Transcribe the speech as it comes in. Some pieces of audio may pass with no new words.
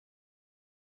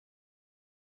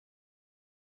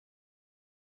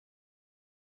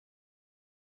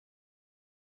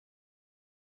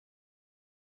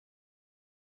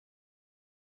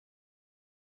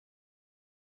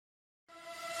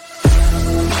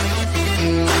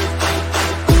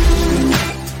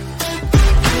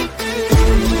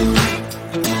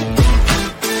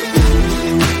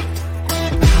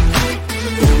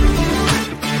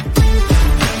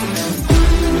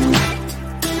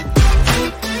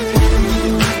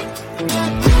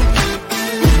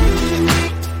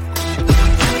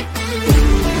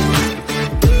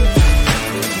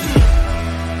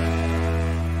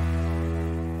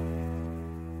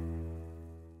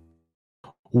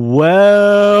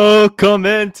Welcome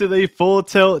into the Full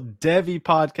Tilt Devy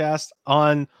podcast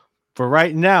for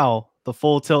right now, the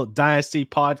Full Tilt Dynasty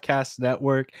Podcast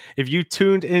Network. If you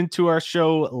tuned into our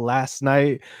show last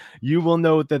night, you will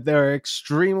know that there are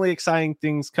extremely exciting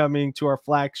things coming to our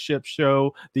flagship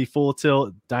show. The Full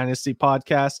Tilt Dynasty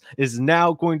Podcast is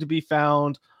now going to be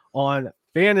found on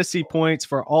Fantasy Points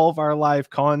for all of our live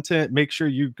content. Make sure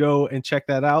you go and check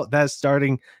that out. That's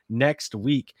starting next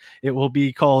week. It will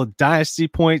be called Dynasty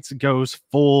Points Goes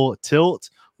Full Tilt.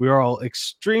 We are all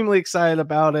extremely excited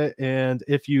about it. And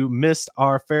if you missed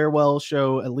our farewell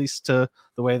show, at least to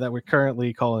the way that we're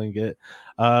currently calling it,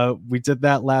 we did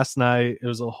that last night. It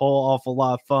was a whole awful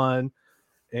lot of fun.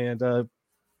 And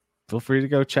feel free to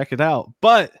go check it out.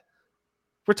 But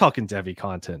we're talking Devy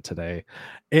content today.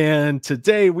 And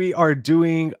today we are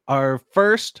doing our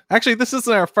first, actually, this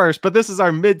isn't our first, but this is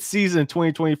our mid-season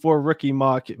 2024 rookie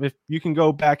mock. If you can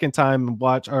go back in time and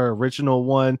watch our original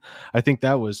one, I think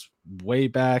that was way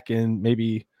back in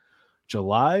maybe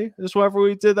July is whenever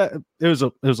we did that. It was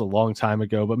a long time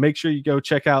ago, but make sure you go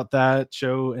check out that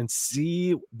show and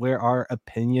see where our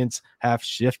opinions have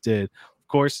shifted.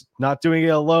 Course, not doing it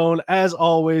alone. As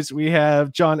always, we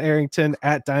have John Arrington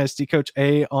at Dynasty Coach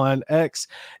A on X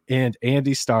and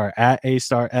Andy Starr at A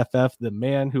Star FF, the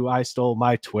man who I stole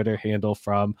my Twitter handle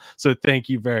from. So thank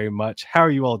you very much. How are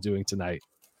you all doing tonight?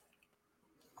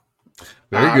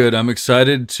 Very good. I'm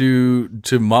excited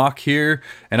to mock here,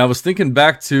 and I was thinking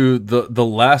back to the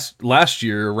last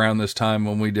year around this time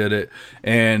when we did it,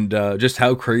 and just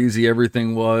how crazy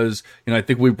everything was. You know, I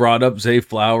think we brought up Zay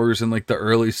Flowers in like the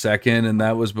early second, and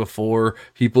that was before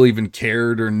people even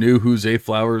cared or knew who Zay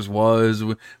Flowers was.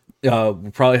 We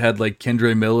probably had like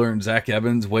Kendre Miller and Zach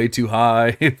Evans way too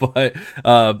high, but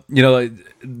you know,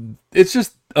 it's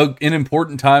just an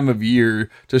important time of year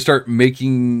to start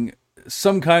making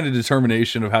some kind of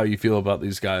determination of how you feel about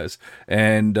these guys.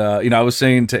 And you know, I was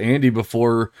saying to Andy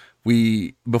before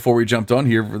we jumped on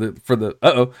here for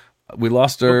the we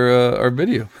lost our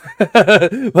video.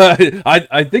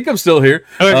 I think I'm still here.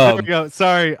 Okay, there we go.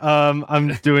 Sorry,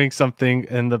 I'm doing something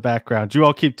in the background. You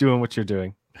all keep doing what you're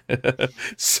doing.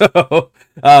 So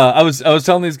I was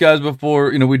telling these guys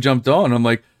before, you know, we jumped on. I'm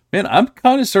like, man, I'm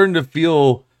kind of starting to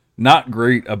feel not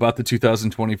great about the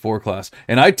 2024 class,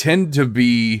 and I tend to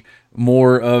be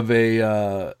more of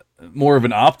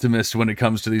an optimist when it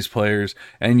comes to these players,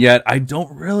 and yet I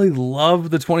don't really love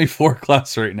the 24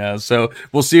 class right now. So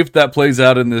we'll see if that plays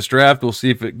out in this draft. We'll see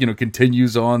if it, you know,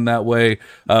 continues on that way,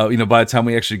 you know, by the time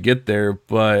we actually get there.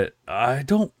 But I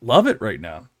don't love it right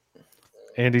now.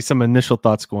 Andy, some initial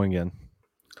thoughts going in.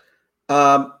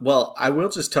 Well, I will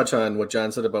just touch on what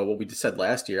John said about what we said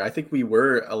last year. I think we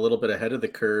were a little bit ahead of the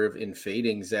curve in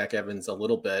fading Zach Evans a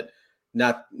little bit.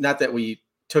 Not that we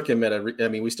took him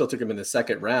we still took him in the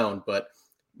second round, but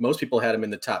most people had him in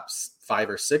the top 5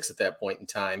 or 6 at that point in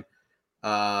time.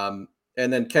 And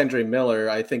then Kendre Miller,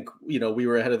 I think, you know, we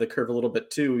were ahead of the curve a little bit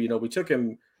too. You know, we took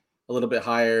him a little bit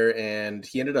higher and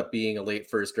he ended up being a late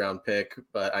first round pick,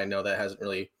 but I know that hasn't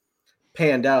really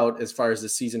panned out as far as the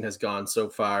season has gone so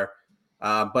far.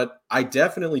 But I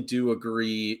definitely do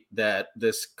agree that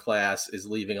this class is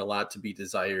leaving a lot to be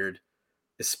desired,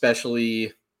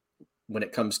 especially when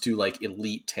it comes to like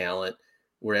elite talent.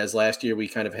 Whereas last year we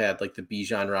kind of had like the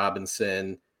Bijan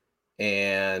Robinson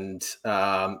and,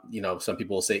 you know, some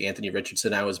people will say Anthony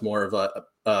Richardson. I was more of a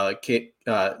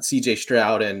CJ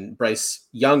Stroud and Bryce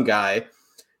Young guy,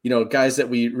 you know, guys that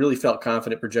we really felt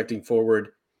confident projecting forward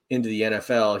into the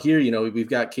NFL. Here, you know, we've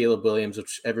got Caleb Williams,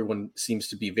 which everyone seems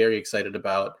to be very excited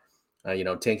about. You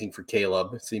know, tanking for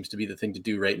Caleb seems to be the thing to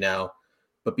do right now.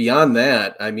 But beyond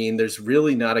that, I mean, there's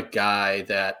really not a guy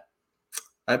that,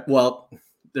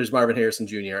 there's Marvin Harrison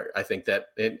Jr. I think that,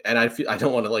 and I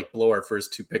don't want to like blow our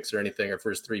first 2 picks or anything, our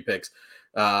first 3 picks.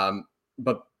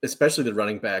 But especially the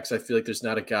running backs, I feel like there's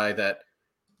not a guy that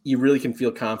you really can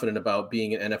feel confident about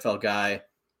being an NFL guy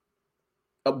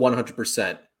at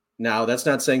 100%. Now, that's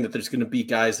not saying that there's going to be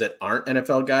guys that aren't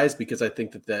NFL guys, because I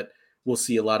think that we'll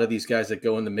see a lot of these guys that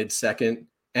go in the mid-second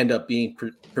end up being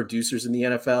producers in the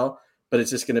NFL. But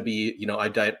it's just going to be, you know,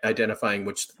 identifying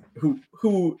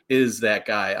who is that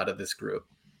guy out of this group.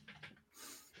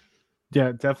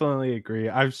 Yeah, definitely agree.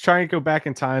 I was trying to go back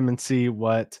in time and see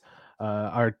what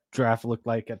our draft looked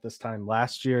like at this time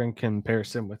last year in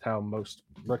comparison with how most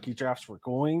rookie drafts were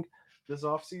going this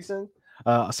offseason.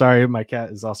 Sorry, my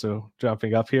cat is also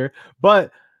jumping up here,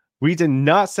 but we did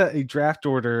not set a draft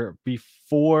order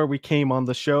before we came on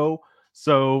the show.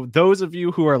 So those of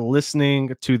you who are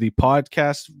listening to the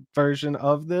podcast version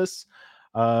of this,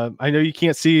 I know you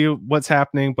can't see what's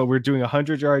happening, but we're doing a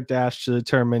 100-yard dash to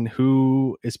determine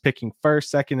who is picking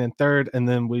first, second, and third, and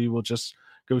then we will just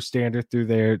go standard through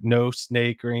there. No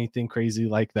snake or anything crazy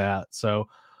like that. So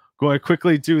going to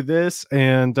quickly do this,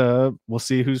 and we'll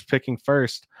see who's picking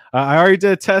first. I already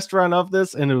did a test run of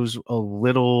this, and it was a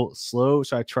little slow,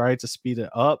 so I tried to speed it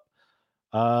up.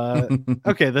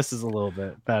 Okay, this is a little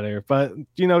bit better, but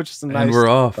just a nice and we're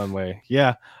off. fun way.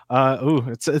 Yeah.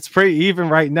 It's pretty even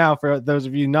right now for those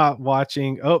of you not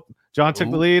watching. Oh, John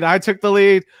took the lead. I took the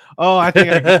lead. Oh, I think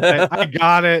I got it. I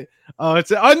got it. Oh,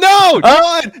 no,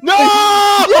 John, no!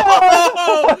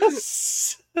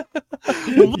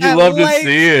 You love to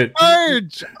see it.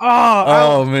 Urge.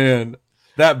 Oh man,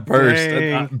 that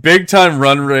burst, big time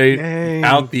run rate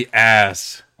out the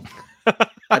ass.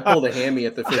 I pulled a hammy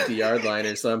at the 50-yard line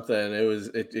or something.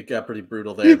 It got pretty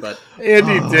brutal there, but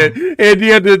Andy did. Andy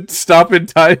had to stop and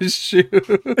tie his shoes.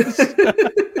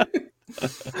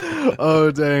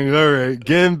 Oh dang! All right,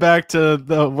 getting back to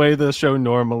the way the show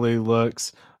normally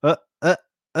looks.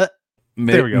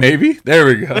 There we go. Maybe there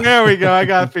we go. There we go. I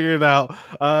got it figured out.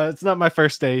 It's not my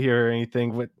first day here or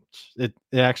anything, which it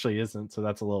actually isn't. So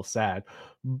that's a little sad.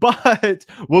 But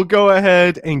we'll go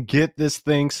ahead and get this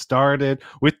thing started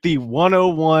with the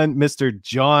 101, Mr.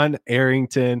 John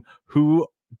Arrington. Who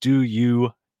do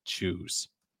you choose?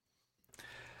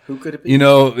 Who could it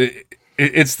be?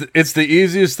 It's the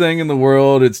easiest thing in the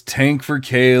world. It's tank for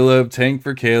Caleb.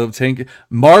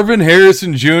 Marvin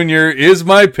Harrison Jr. is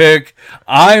my pick.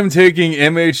 I'm taking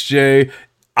MHJ.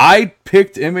 I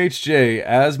picked MHJ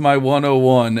as my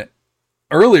 101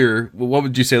 earlier. What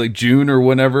would you say, like June or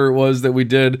whenever it was that we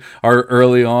did our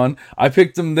early on? I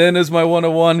picked him then as my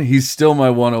 101. He's still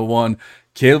my 101.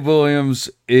 Caleb Williams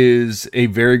is a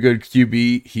very good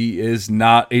QB. He is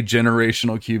not a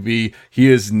generational QB. He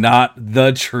is not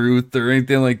the truth or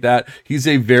anything like that. He's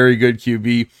a very good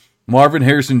QB. Marvin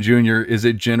Harrison Jr. is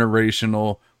a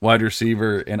generational wide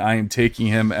receiver, and I am taking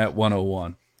him at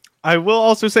 101. I will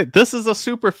also say this is a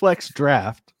super flex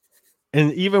draft.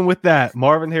 And even with that,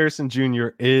 Marvin Harrison Jr.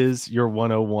 is your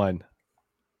 101.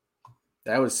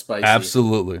 That was spicy.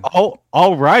 Absolutely. Oh,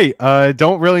 all right.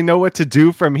 Don't really know what to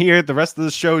do from here. The rest of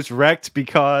the show's wrecked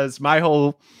because my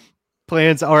whole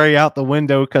plan's already out the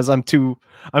window because I'm too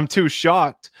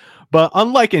shocked. But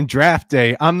unlike in draft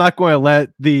day, I'm not going to let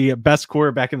the best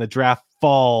quarterback in the draft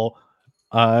fall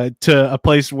to a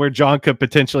place where John could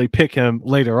potentially pick him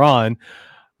later on.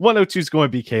 102 is going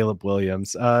to be Caleb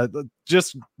Williams.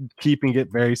 Just keeping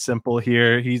it very simple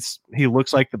here. He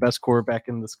looks like the best quarterback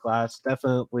in this class.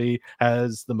 Definitely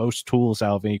has the most tools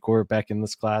out of any quarterback in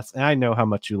this class. And I know how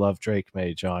much you love Drake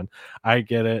May, John. I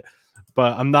get it.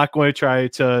 But I'm not going to try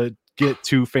to get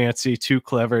too fancy, too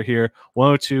clever here.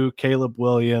 102, Caleb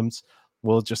Williams.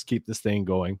 We'll just keep this thing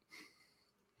going.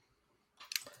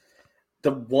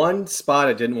 The one spot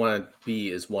I didn't want to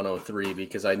be is 103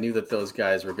 because I knew that those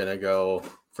guys were going to go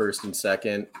first and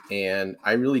second, and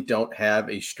I really don't have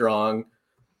a strong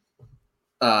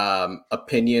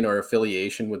opinion or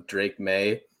affiliation with Drake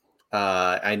May.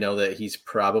 I know that he's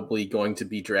probably going to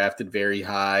be drafted very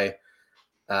high.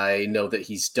 I know that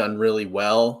he's done really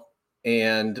well,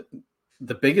 and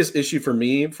the biggest issue for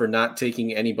me for not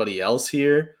taking anybody else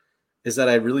here is that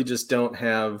I really just don't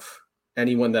have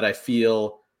anyone that I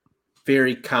feel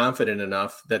very confident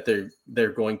enough that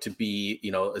they're going to be,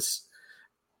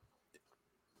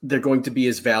 they're going to be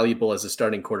as valuable as a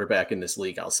starting quarterback in this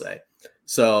league, I'll say.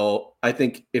 So I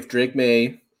think if Drake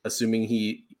May, assuming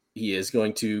he is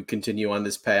going to continue on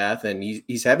this path and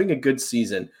he's having a good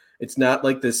season, it's not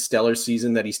like this stellar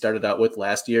season that he started out with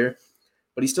last year,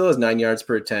 but he still has 9 yards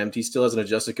per attempt. He still has an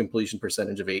adjusted completion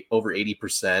percentage of over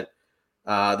 80%.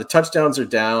 The touchdowns are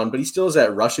down, but he still has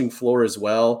that rushing floor as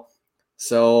well.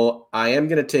 So I am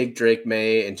going to take Drake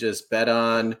May and just bet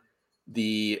on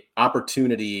the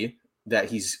opportunity that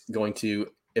he's going to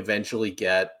eventually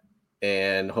get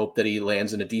and hope that he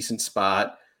lands in a decent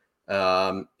spot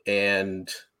and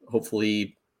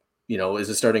hopefully, is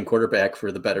a starting quarterback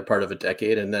for the better part of a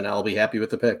decade. And then I'll be happy with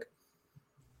the pick.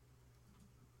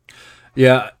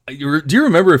 Yeah. Do you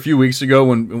remember a few weeks ago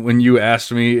when you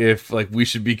asked me if we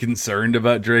should be concerned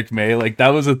about Drake May? That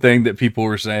was a thing that people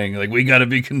were saying, we got to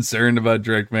be concerned about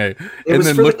Drake May. And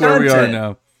then look where we are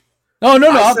now. No,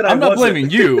 I'm not blaming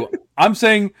you.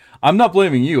 I'm not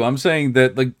blaming you. I'm saying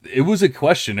that it was a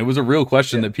question. It was a real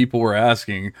question that people were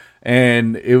asking,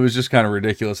 and it was just kind of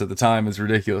ridiculous at the time. It's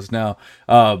ridiculous now.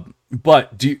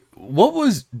 But do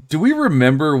we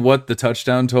remember what the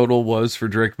touchdown total was for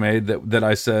Drake May that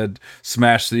I said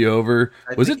smash the over?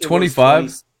 Was it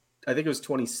 25? I think it was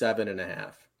 27 and a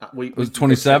half. It was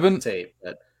 27? Tape,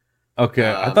 but, okay,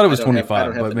 I thought it was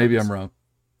 25, but maybe I'm wrong.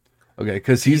 Okay,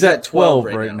 because he's at 12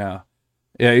 right now.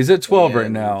 Yeah, he's at 12 right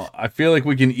And now. I feel like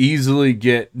we can easily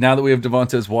get, now that we have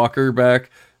Devontae Walker back,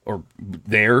 or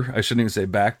there, I shouldn't even say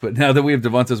back, but now that we have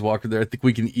Devontae Walker there, I think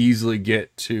we can easily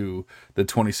get to the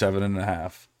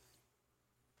 27.5.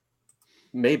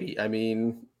 maybe, I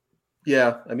mean,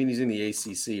 yeah, I mean, he's in the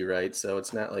ACC, right? So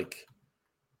it's not like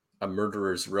a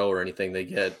murderer's row or anything. They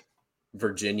get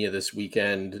Virginia this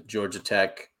weekend, Georgia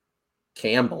Tech,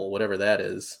 Campbell, whatever that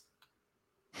is.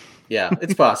 Yeah,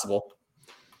 it's possible.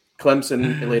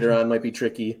 Clemson later on might be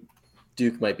tricky.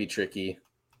 Duke might be tricky.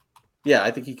 Yeah,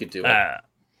 I think he could do it.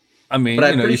 I mean,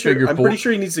 But you know, you figure I'm pretty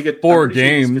sure he needs to get four I'm a pretty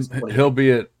sure he needs to game, get 20. he'll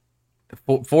be at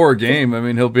four a game. I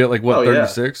mean, he'll be at like what, Oh, yeah.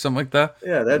 36, something like that.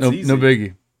 Yeah, that's No, easy. no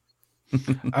biggie.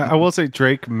 I will say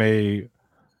Drake May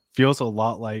feels a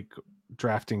lot like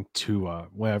drafting Tua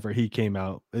whenever he came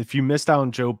out. If you missed out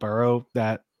on Joe Burrow,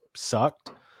 that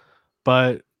sucked.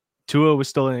 But Tua was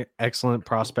still an excellent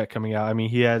prospect coming out. I mean,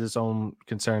 he had his own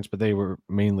concerns, but they were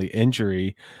mainly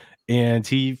injury. And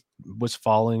he was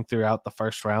falling throughout the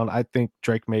first round. I think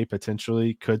Drake May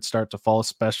potentially could start to fall,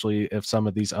 especially if some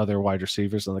of these other wide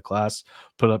receivers in the class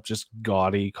put up just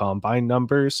gaudy combine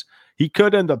numbers. He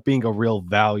could end up being a real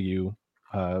value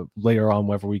later on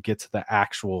whenever we get to the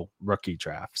actual rookie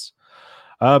drafts.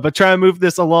 But try to move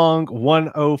this along.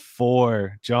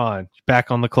 104. John,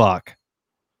 back on the clock.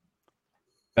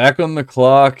 Back on the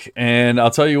clock, and I'll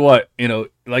tell you what, you know,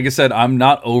 like I said, I'm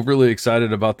not overly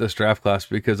excited about this draft class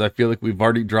because I feel like we've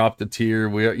already dropped a tier.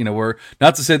 We're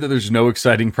not to say that there's no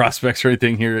exciting prospects or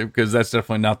anything here, because that's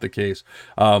definitely not the case.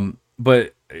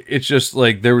 But it's just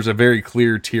like there was a very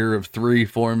clear tier of 3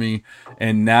 for me,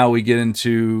 and now we get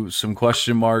into some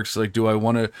question marks. Like, do I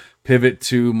want to pivot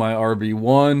to my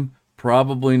RB1?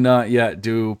 Probably not yet.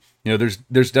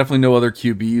 There's definitely no other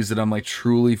QBs that I'm like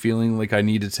truly feeling like I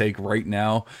need to take right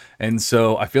now. And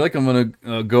so I feel like I'm going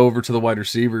to go over to the wide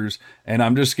receivers, and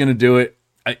I'm just going to do it.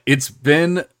 It's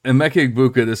been Emeka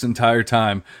Egbuka this entire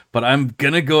time, but I'm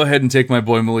going to go ahead and take my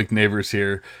boy Malik Neighbors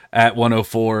here at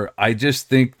 104. I just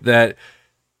think that,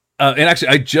 and actually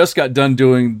I just got done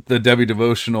doing the Devy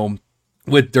devotional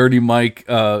with Dirty Mike,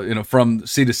 from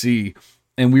C to C.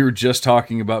 And we were just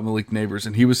talking about Malik Neighbors,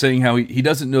 and he was saying how he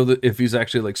doesn't know that if he's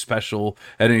actually like special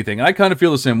at anything. And I kind of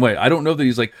feel the same way. I don't know that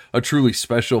he's like a truly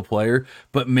special player,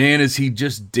 but man, is he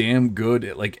just damn good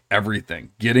at like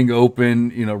everything. Getting open,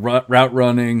 route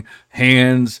running,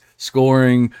 hands,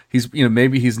 scoring. He's,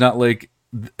 maybe he's not like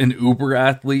an uber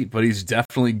athlete, but he's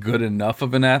definitely good enough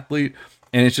of an athlete.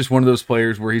 And it's just one of those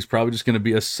players where he's probably just going to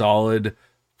be a solid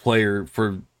player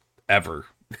forever.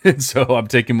 And so I'm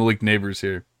taking Malik Neighbors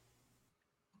here.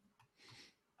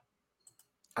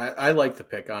 I like the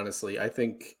pick, honestly. I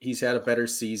think he's had a better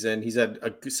season. He's had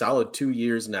a solid 2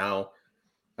 years now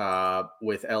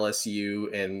with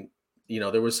LSU. And,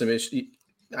 there was some issues.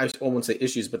 I won't say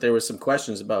issues, but there was some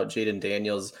questions about Jaden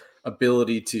Daniels'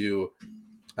 ability to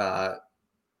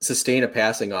sustain a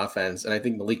passing offense. And I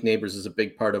think Malik Neighbors is a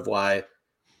big part of why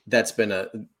he's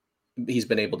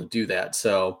been able to do that.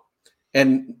 So,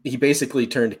 and he basically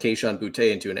turned Kayshon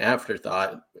Boutte into an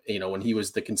afterthought, when he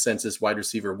was the consensus wide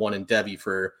receiver 1 in Devy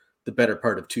for the better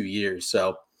part of 2 years.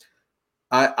 So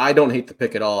I don't hate the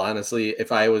pick at all. Honestly,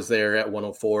 if I was there at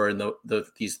 104 and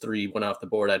these 3 went off the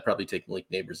board, I'd probably take Malik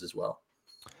Neighbors as well.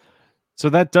 So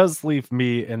that does leave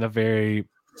me in a very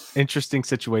interesting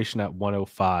situation at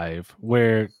 105,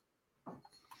 where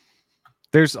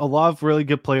there's a lot of really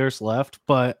good players left,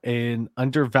 but an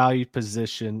undervalued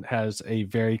position has a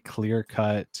very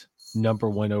clear-cut number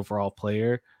 1 overall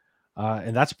player,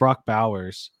 and that's Brock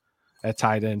Bowers at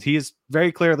tight end. He is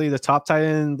very clearly the top tight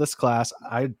end in this class.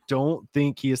 I don't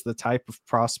think he is the type of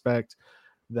prospect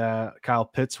that Kyle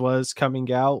Pitts was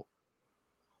coming out.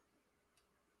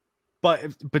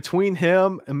 But between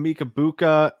him, Emeka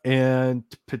Egbuka, and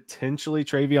potentially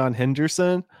Travion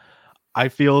Henderson, I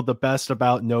feel the best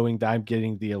about knowing that I'm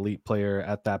getting the elite player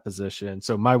at that position.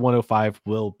 So my 105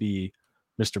 will be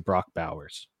Mr. Brock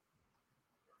Bowers.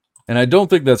 And I don't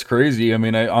think that's crazy. I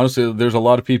mean, honestly, there's a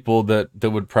lot of people that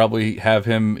would probably have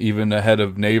him even ahead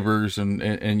of Neighbors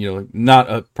and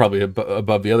not probably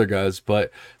above the other guys,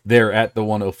 but they're at the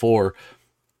 104.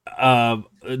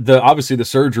 Obviously the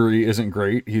surgery isn't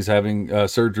great. He's having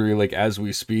surgery like as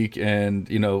we speak, and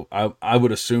I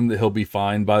would assume that he'll be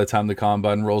fine by the time the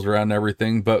combine rolls around and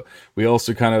everything. But we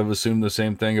also kind of assumed the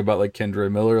same thing about like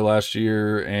Kendre Miller last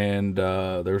year, and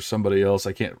there's somebody else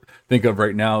I can't think of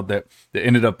right now that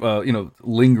ended up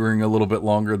lingering a little bit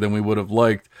longer than we would have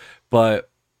liked. But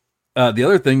the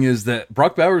other thing is that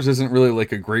Brock Bowers isn't really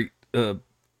like a great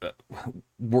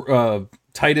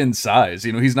tight end size.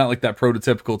 He's not like that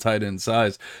prototypical tight end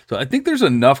size. So I think there's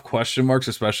enough question marks,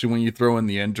 especially when you throw in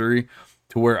the injury,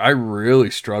 to where I really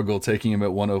struggle taking him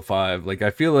at 105. Like, I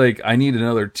feel like I need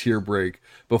another tier break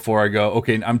before I go,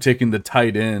 okay, I'm taking the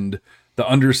tight end, the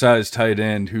undersized tight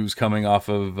end who's coming off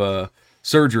of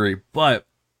surgery. But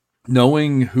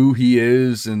knowing who he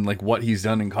is and like what he's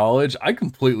done in college, I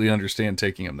completely understand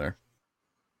taking him there.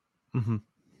 Mm-hmm.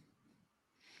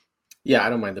 Yeah, I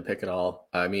don't mind the pick at all.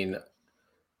 I mean,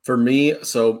 for me,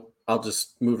 so I'll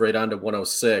just move right on to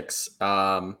 106.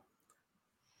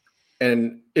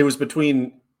 And it was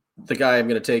between the guy I'm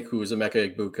going to take, who is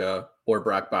Emeka Egbuka, or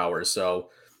Brock Bowers. So,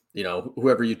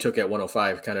 whoever you took at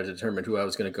 105 kind of determined who I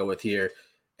was going to go with here.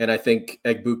 And I think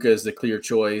Egbuka is the clear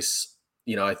choice.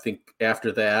 I think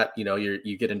after that,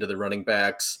 you get into the running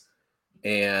backs.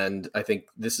 And I think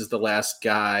this is the last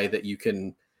guy that you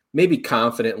can maybe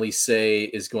confidently say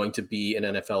is going to be an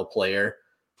NFL player.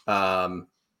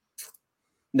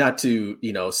 Not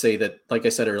to, say that, like I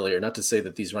said earlier, not to say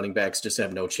that these running backs just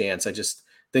have no chance. I just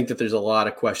think that there's a lot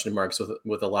of question marks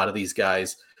with a lot of these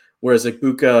guys. Whereas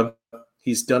Egbuka,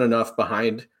 he's done enough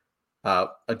behind a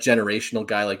generational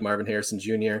guy like Marvin Harrison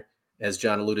Jr., as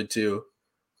John alluded to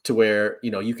where,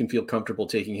 you can feel comfortable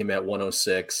taking him at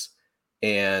 106.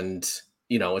 And,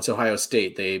 it's Ohio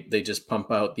State. They just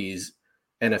pump out these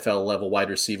NFL level wide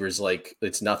receivers like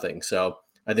it's nothing. So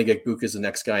I think Egbuka is the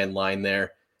next guy in line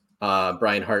there.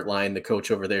 Brian Hartline, the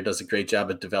coach over there, does a great job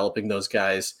of developing those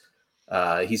guys.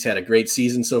 He's had a great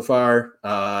season so far.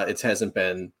 It hasn't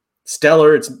been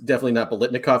stellar. It's definitely not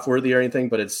Biletnikoff worthy or anything,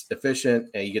 but it's efficient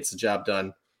and he gets the job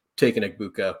done. Taking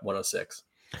Egbuka 106.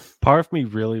 Part of me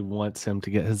really wants him to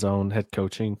get his own head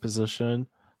coaching position.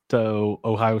 So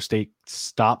Ohio State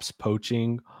stops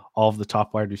poaching all of the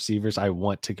top wide receivers. I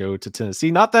want to go to Tennessee.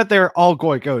 Not that they're all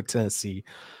going to go to Tennessee,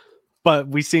 but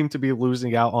we seem to be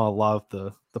losing out on a lot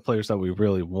of the players that we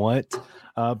really want.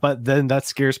 But then that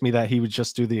scares me that he would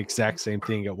just do the exact same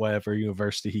thing at whatever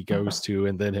university he goes to,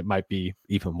 and then it might be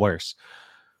even worse.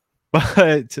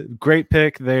 But great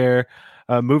pick there.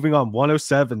 Moving on,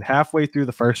 107, halfway through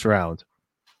the first round.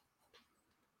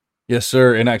 Yes,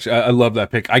 sir. And actually, I love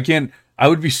that pick. I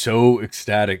would be so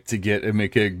ecstatic to get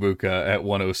Emeka Egbuka at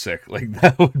 106. Like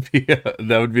that would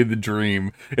be the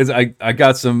dream. I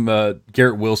got some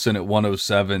Garrett Wilson at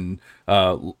 107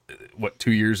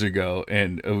 2 years ago,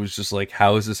 and it was just like,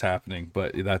 how is this happening?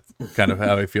 But that's kind of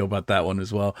how I feel about that one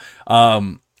as well.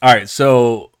 All right,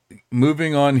 so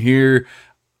moving on here,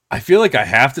 I feel like I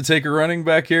have to take a running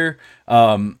back here.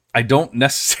 I don't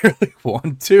necessarily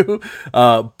want to,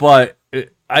 but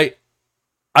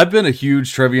I've been a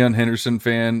huge Trevion Henderson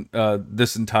fan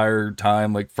this entire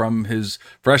time, like from his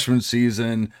freshman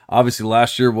season. Obviously,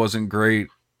 last year wasn't great,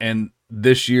 and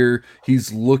this year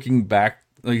he's looking back.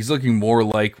 He's looking more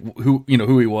like who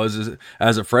he was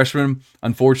as a freshman.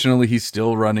 Unfortunately, he's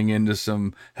still running into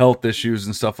some health issues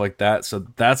and stuff like that, so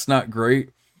that's not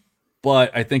great.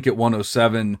 But I think at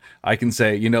 107, I can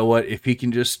say, you know what, if he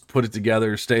can just put it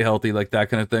together, stay healthy, like that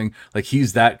kind of thing, like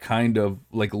he's that kind of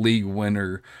like league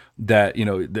winner that,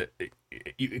 that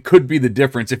it could be the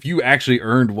difference. If you actually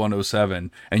earned 107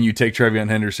 and you take Trevion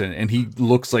Henderson and he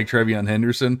looks like Trevion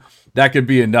Henderson, that could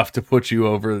be enough to put you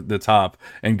over the top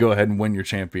and go ahead and win your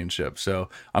championship. So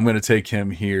I'm going to take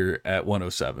him here at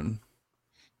 107.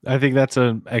 I think that's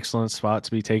an excellent spot to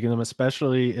be taking them,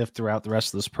 especially if throughout the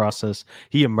rest of this process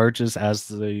he emerges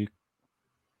as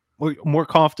more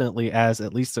confidently as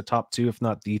at least the top two, if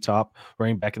not the top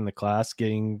running back in the class.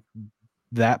 Getting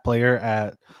that player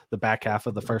at the back half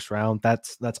of the first round,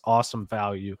 that's awesome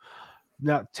value.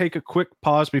 Now, take a quick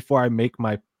pause before I make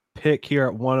my pick here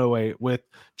at 108. With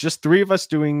just three of us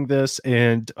doing this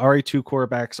and already two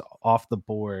quarterbacks off the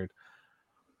board,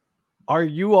 are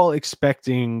you all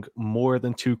expecting more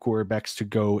than two quarterbacks to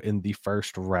go in the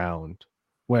first round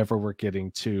whenever we're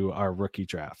getting to our rookie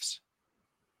drafts?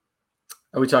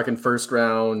 Are we talking first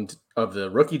round of the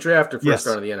rookie draft or first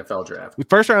round of the NFL draft?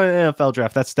 First round of the NFL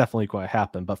draft, that's definitely going to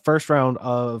happen. But first round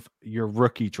of your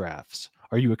rookie drafts,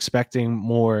 are you expecting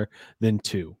more than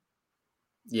two?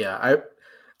 Yeah,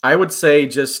 I would say,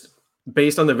 just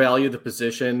based on the value of the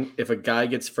position, if a guy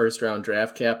gets first round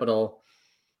draft capital,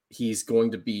 he's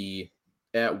going to be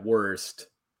at worst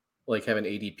like have an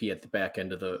ADP at the back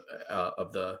end of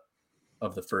the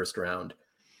first round.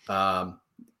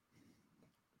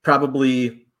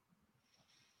 Probably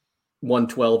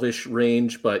 112-ish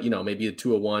range, but maybe a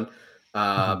 201.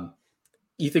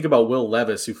 You think about Will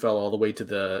Levis, who fell all the way to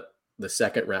the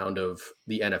second round of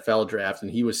the NFL draft,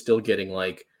 and he was still getting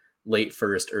like late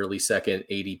first, early second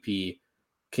ADP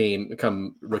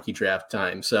come rookie draft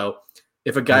time. So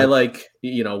if a guy like,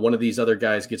 one of these other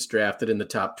guys gets drafted in the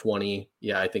top 20,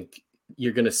 I think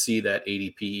you're going to see that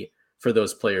ADP for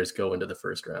those players go into the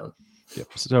first round. Yep.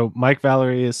 So Mike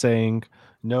Valerie is saying,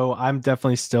 no, I'm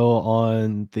definitely still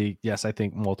on the yes, I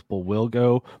think multiple will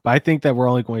go, but I think that we're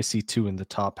only going to see 2 in the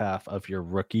top half of your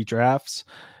rookie drafts.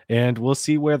 And we'll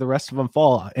see where the rest of them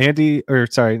fall. Andy, or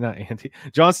sorry, not Andy.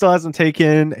 John still hasn't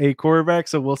taken a quarterback,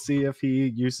 so we'll see if he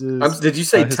uses. Did you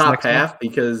say his top next one. half?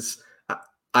 Because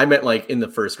I meant like in the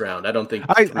first round. I don't think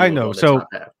I will know. go in the So top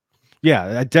half. yeah,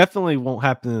 that definitely won't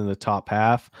happen in the top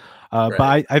half.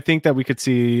 But I think that we could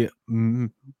see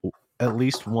at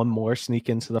least one more sneak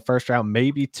into the first round,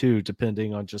 maybe 2,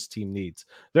 depending on just team needs.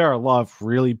 There are a lot of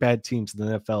really bad teams in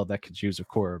the NFL that could use a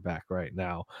quarterback right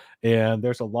now. And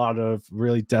there's a lot of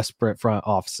really desperate front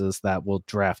offices that will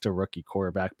draft a rookie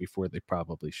quarterback before they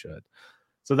probably should.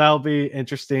 So that'll be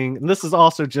interesting. And this is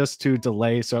also just to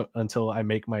delay until I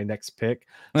make my next pick.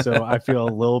 So I feel a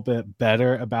little bit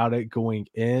better about it going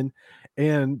in.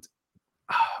 And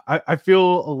I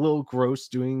feel a little gross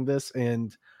doing this,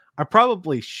 and I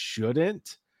probably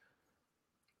shouldn't.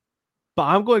 But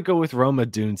I'm going to go with Roma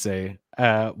Dunze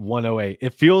at 108.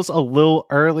 It feels a little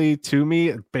early to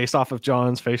me based off of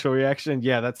John's facial reaction.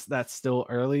 Yeah, that's still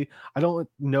early. I don't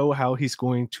know how he's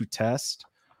going to test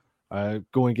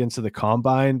going into the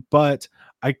combine, but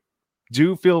I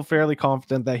do feel fairly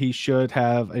confident that he should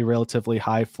have a relatively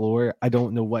high floor. I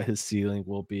don't know what his ceiling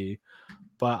will be,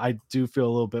 but I do feel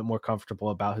a little bit more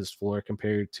comfortable about his floor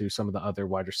compared to some of the other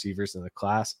wide receivers in the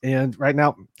class. And right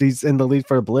now, he's in the lead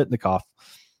for Bolitnikov.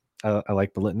 I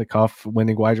like Bolitnikov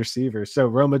winning wide receiver. So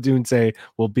Roma Dunze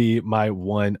will be my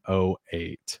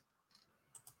 108.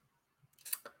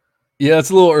 Yeah,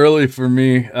 it's a little early for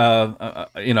me.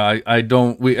 I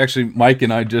don't. We actually, Mike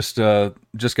and I just got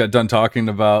done talking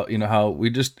about how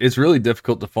it's really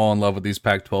difficult to fall in love with these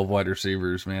Pac-12 wide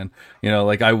receivers, man.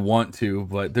 Like I want to,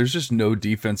 but there's just no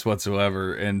defense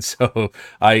whatsoever, and so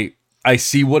I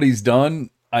see what he's done.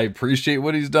 I appreciate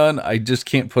what he's done. I just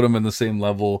can't put him in the same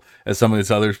level as some of these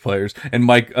other players. And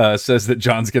Mike says that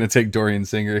John's going to take Dorian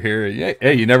Singer here. Yeah,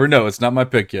 hey, you never know. It's not my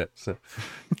pick yet. So.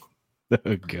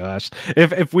 Oh gosh,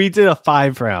 if we did a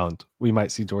 5 round, we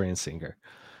might see Dorian Singer.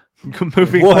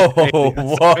 Moving on to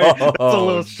Andy. That's a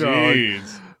little strong.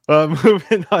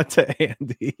 Moving on to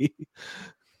Andy.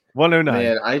 109.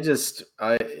 Man,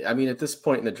 I mean, at this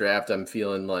point in the draft, I'm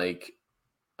feeling like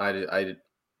I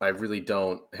really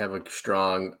don't have a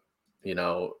strong,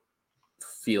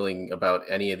 feeling about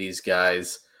any of these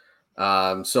guys.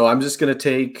 So I'm just gonna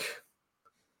take.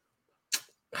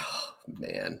 Oh,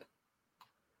 man.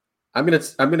 I'm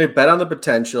gonna bet on the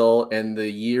potential and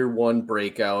the year 1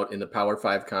 breakout in the Power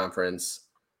 5 conference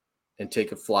and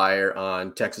take a flyer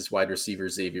on Texas wide receiver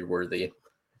Xavier Worthy.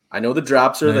 I know the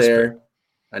drops are there.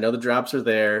 I know the drops are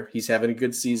there. He's having a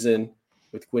good season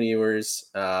with Quinn Ewers.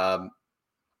 I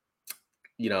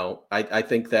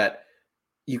think that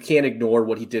you can't ignore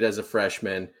what he did as a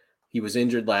freshman. He was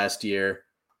injured last year.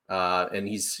 And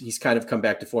he's kind of come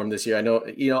back to form this year. I know,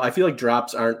 I feel like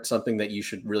drops aren't something that you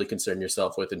should really concern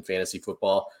yourself with in fantasy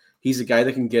football. He's a guy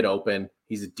that can get open.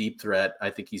 He's a deep threat. I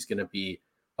think he's going to be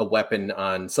a weapon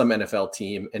on some NFL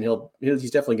team, and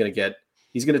he's definitely going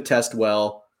to test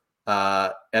well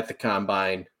at the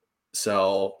combine.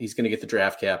 So he's going to get the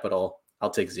draft capital.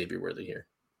 I'll take Xavier Worthy here.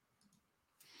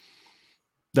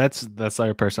 That's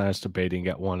our person I was debating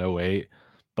at 108.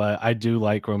 But I do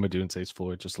like Roma Dunze's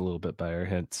floor just a little bit better,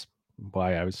 hence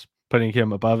why I was putting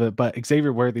him above it. But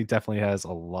Xavier Worthy definitely has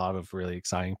a lot of really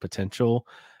exciting potential,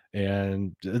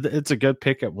 and it's a good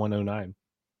pick at 109.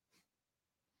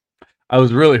 I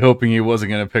was really hoping he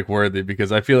wasn't going to pick Worthy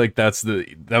because I feel like that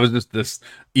was just this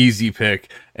easy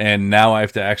pick, and now I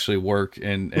have to actually work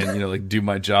and like do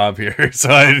my job here. So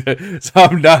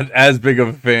I'm not as big of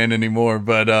a fan anymore.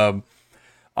 But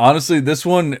honestly, this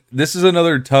is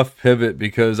another tough pivot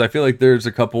because I feel like there's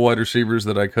a couple wide receivers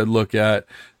that I could look at.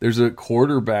 There's a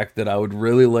quarterback that I would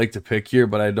really like to pick here,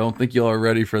 but I don't think y'all are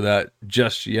ready for that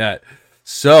just yet.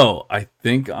 So I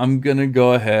think I'm going to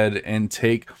go ahead and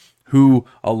take who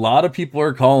a lot of people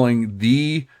are calling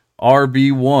the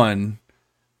RB1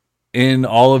 in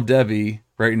all of Devy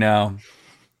right now.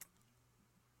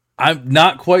 I'm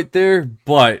not quite there,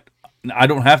 but I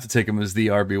don't have to take him as the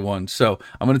RB1. So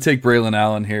I'm going to take Braylon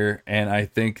Allen here. And I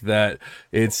think that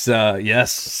it's,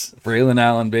 yes, Braylon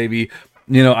Allen, baby.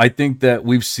 I think that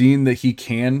we've seen that he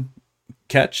can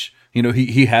catch.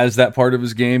 He has that part of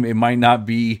his game. It might not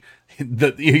be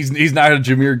he's not a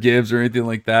Jahmyr Gibbs or anything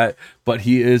like that, but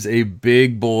he is a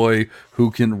big boy who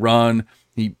can run.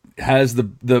 He has the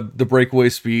breakaway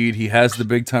speed. He has the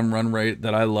big time run rate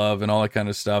that I love and all that kind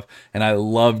of stuff. And I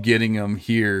love getting him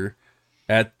here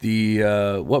at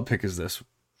the what pick is this?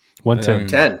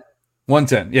 110.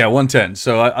 110. Yeah, 110.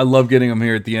 So I love getting him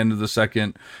here at the end of the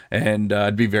second, and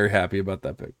I'd be very happy about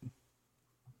that pick.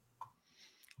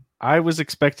 I was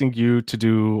expecting you to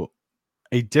do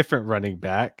a different running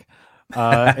back.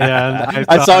 And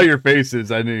I saw your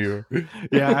faces. I knew you were.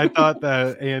 Yeah, I thought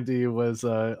that Andy was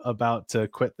about to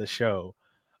quit the show.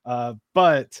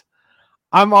 But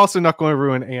I'm also not going to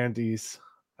ruin Andy's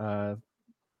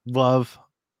love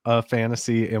of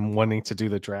fantasy and wanting to do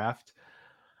the draft.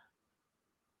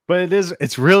 But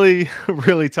it's really,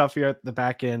 really tough here at the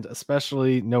back end,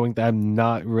 especially knowing that I'm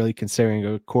not really considering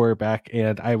a quarterback,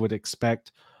 and I would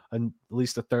expect at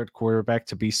least a third quarterback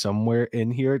to be somewhere in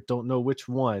here. Don't know which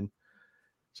one.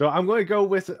 So I'm going to go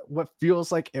with what feels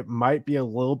like it might be a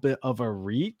little bit of a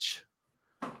reach.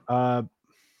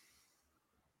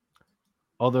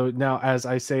 Although now, as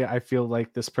I say, I feel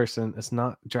like this person is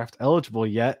not draft eligible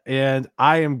yet, and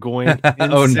I am going insane.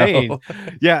 Oh, no.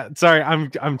 Yeah, sorry,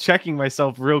 I'm checking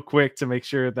myself real quick to make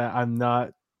sure that I'm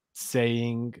not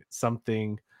saying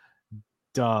something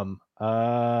dumb.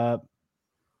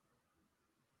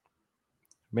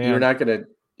 Man,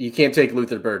 You can't take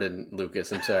Luther Burden,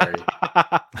 Lucas. I'm sorry.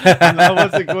 I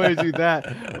wasn't going to do that.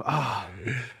 Oh,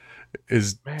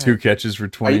 is 2 catches for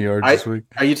 20 yards this week.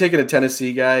 Are you taking a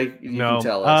Tennessee guy? You can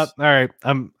tell us. All right.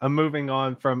 I'm moving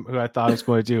on from who I thought I was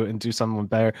going to do and do someone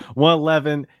better.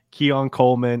 111, Keon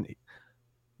Coleman,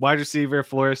 wide receiver,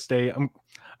 Florida State. I'm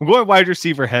going wide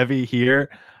receiver heavy here.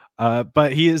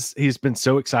 But he's been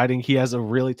so exciting. He has a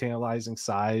really tantalizing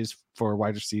size for a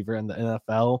wide receiver in the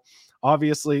NFL.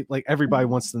 Obviously, like everybody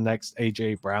wants the next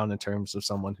AJ Brown in terms of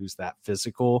someone who's that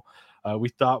physical. We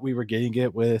thought we were getting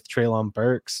it with Treylon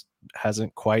Burks.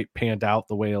 Hasn't quite panned out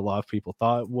the way a lot of people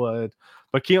thought it would.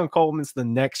 But Keon Coleman's the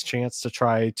next chance to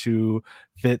try to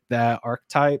fit that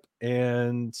archetype.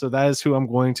 And so that is who I'm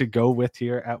going to go with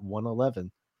here at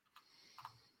 111.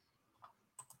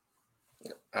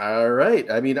 All right.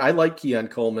 I mean, I like Keon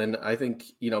Coleman. I think,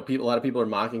 a lot of people are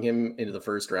mocking him into the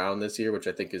first round this year, which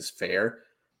I think is fair.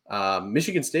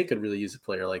 Michigan State could really use a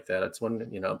player like that. That's one,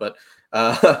 but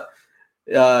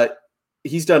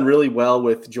he's done really well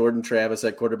with Jordan Travis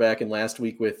at quarterback, and last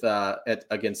week with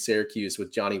against Syracuse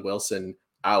with Johnny Wilson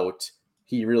out,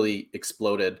 he really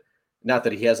exploded. Not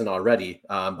that he hasn't already,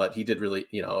 but he did really,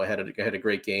 had a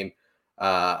great game.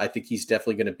 I think he's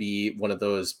definitely going to be one of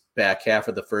those back half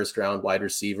of the first round wide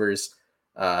receivers.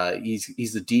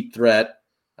 He's a deep threat.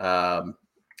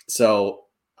 So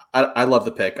I love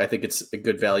the pick. I think it's a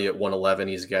good value at 111.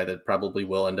 He's a guy that probably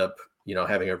will end up,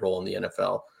 having a role in the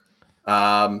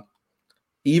NFL.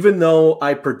 Even though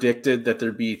I predicted that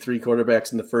there'd be 3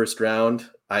 quarterbacks in the first round,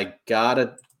 I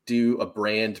gotta do a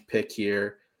brand pick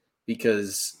here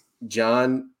because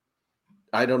John,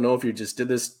 I don't know if you just did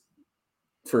this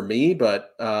for me,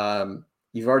 but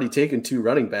you've already taken 2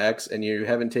 running backs and you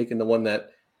haven't taken the one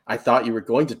that I thought you were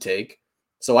going to take.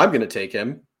 So I'm going to take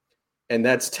him. And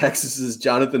that's Texas's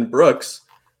Jonathan Brooks,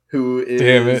 who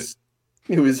is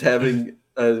having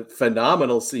a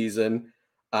phenomenal season.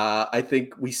 I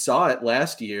think we saw it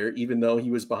last year, even though he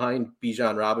was behind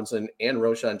Bijan Robinson and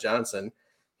Roschon Johnson,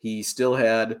 he still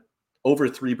had over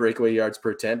 3 breakaway yards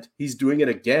per attempt. He's doing it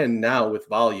again now with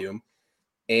volume.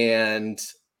 And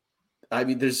I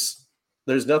mean, there's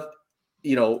nothing,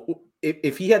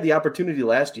 if he had the opportunity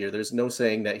last year, there's no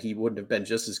saying that he wouldn't have been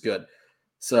just as good.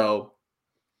 So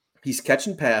he's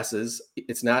catching passes.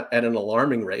 It's not at an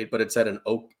alarming rate, but it's at an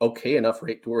okay enough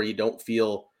rate to where you don't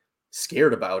feel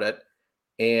scared about it.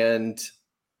 And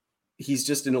he's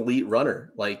just an elite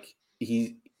runner. Like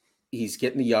he's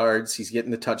getting the yards, he's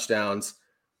getting the touchdowns,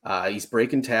 he's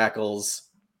breaking tackles.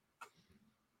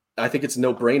 I think it's a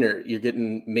no-brainer. You're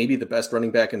getting maybe the best running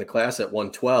back in the class at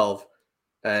 112,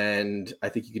 and I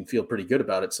think you can feel pretty good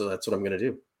about it. So that's what I'm going to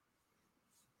do.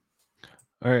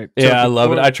 All right. Yeah, I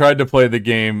love it. I tried to play the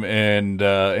game, and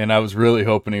I was really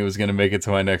hoping he was going to make it to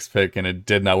my next pick, and it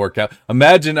did not work out.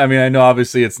 Imagine, I mean, I know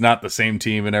obviously it's not the same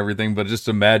team and everything, but just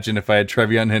imagine if I had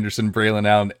Trevion Henderson, Braylon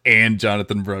Allen, and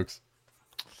Jonathan Brooks.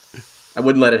 I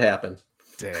wouldn't let it happen.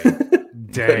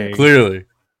 Dang. Clearly.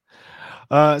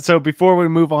 So before we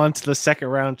move on to the second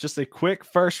round, just a quick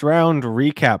first round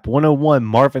recap. 101,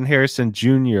 Marvin Harrison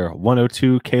Jr.,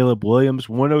 102, Caleb Williams,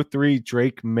 103,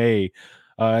 Drake May.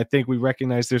 I think we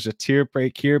recognize there's a tier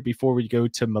break here before we go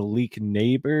to Malik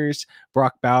Neighbors,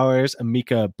 Brock Bowers,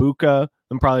 Amika Buka,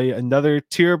 and probably another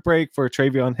tier break for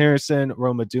Travion Harrison,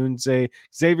 Roma Dunze,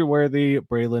 Xavier Worthy,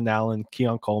 Braylon Allen,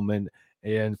 Keon Coleman,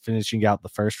 and finishing out the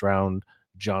first round,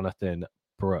 Jonathan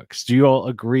Brooks. Do you all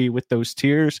agree with those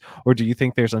tiers, or do you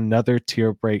think there's another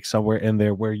tier break somewhere in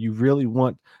there where you really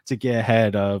want to get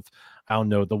ahead of, I don't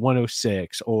know, the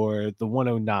 106 or the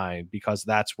 109, because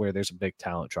that's where there's a big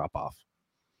talent drop off?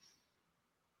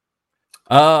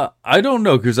 I don't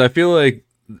know, because I feel like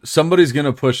somebody's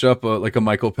gonna push up like a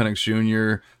Michael Penix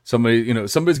Jr.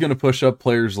 Somebody's gonna push up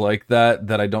players like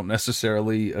that I don't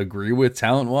necessarily agree with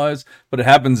talent wise, but it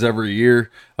happens every year.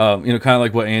 Kind of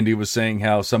like what Andy was saying,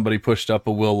 how somebody pushed up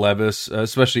a Will Levis,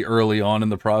 especially early on in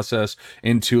the process,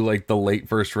 into like the late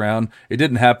first round. It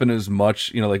didn't happen as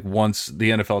much, like once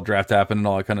the NFL draft happened and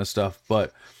all that kind of stuff.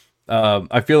 But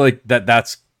I feel like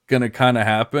that's gonna kind of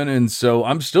happen, and so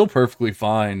I'm still perfectly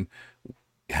fine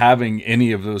having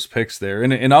any of those picks there.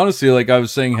 And honestly, like I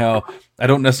was saying, how I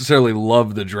don't necessarily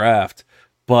love the draft,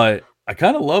 but I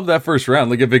kind of love that first round.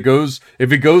 Like if it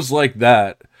goes like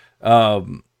that,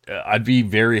 I'd be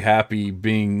very happy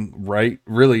being right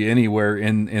really anywhere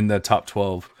in the top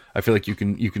 12. I feel like you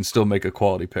can still make a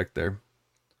quality pick there.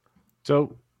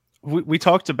 So we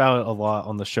talked about it a lot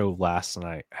on the show last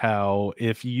night, how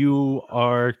if you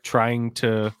are trying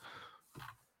to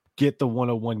get the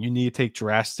 101, you need to take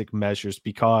drastic measures,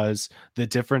 because the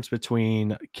difference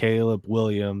between Caleb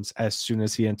Williams as soon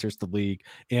as he enters the league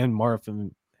and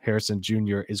Marvin Harrison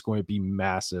Jr. is going to be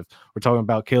massive. We're talking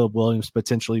about Caleb Williams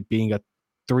potentially being a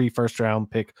 3 first-round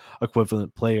pick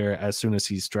equivalent player as soon as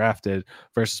he's drafted,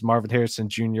 versus Marvin Harrison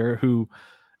Jr., who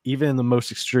even in the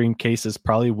most extreme cases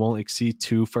probably won't exceed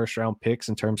 2 first-round picks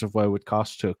in terms of what it would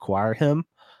cost to acquire him.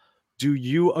 Do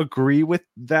you agree with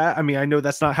that? I mean, I know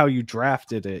that's not how you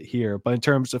drafted it here, but in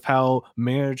terms of how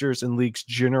managers and leagues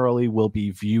generally will be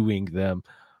viewing them,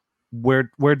 where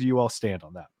do you all stand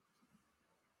on that?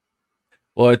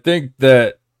 Well, I think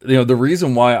that the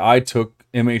reason why I took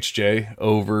MHJ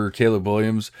over Caleb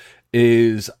Williams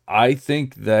is I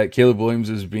think that Caleb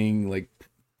Williams is being like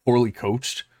poorly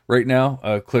coached right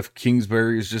now. Cliff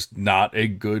Kingsbury is just not a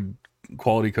good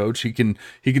quality coach. He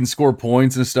can score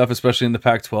points and stuff, especially in the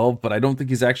Pac-12, but I don't think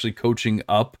he's actually coaching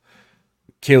up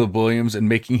Caleb Williams and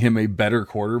making him a better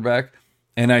quarterback.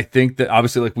 And I think that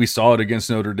obviously, like we saw it against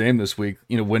Notre Dame this week,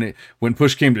 when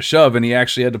push came to shove and he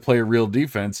actually had to play a real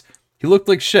defense, he looked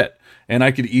like shit. And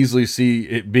I could easily see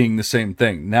it being the same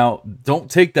thing. Now, don't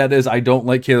take that as I don't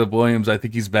like Caleb Williams, I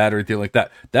think he's bad or anything like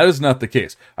that. That is not the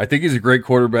case. I think he's a great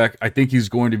quarterback. I think he's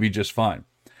going to be just fine.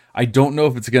 I don't know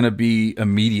if it's going to be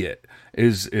immediate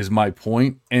is my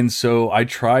point. And so I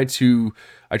try to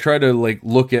like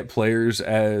look at players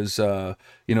as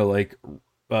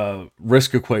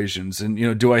risk equations,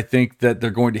 and do I think that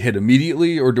they're going to hit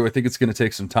immediately, or do I think it's going to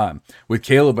take some time? With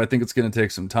Caleb, I think it's going to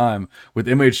take some time. With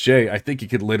MHJ, I think it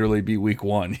could literally be week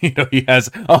 1. He has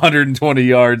 120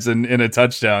 yards and a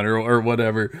touchdown or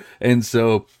whatever. And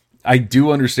so I do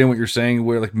understand what you're saying,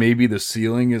 where like maybe the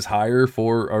ceiling is higher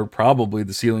or probably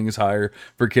the ceiling is higher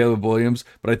for Caleb Williams,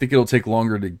 but I think it'll take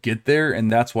longer to get there, and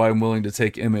that's why I'm willing to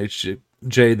take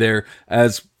MHJ there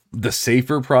as the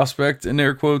safer prospect in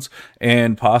air quotes,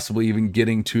 and possibly even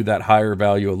getting to that higher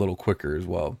value a little quicker as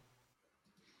well.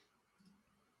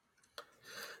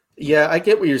 Yeah, I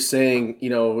get what you're saying.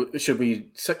 Should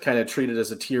we kind of treat it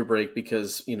as a tier break,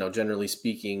 because, generally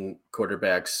speaking,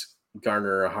 quarterbacks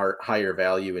garner a higher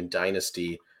value in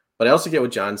dynasty. But I also get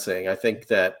what John's saying. I think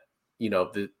that,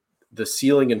 the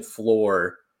ceiling and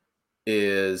floor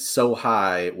is so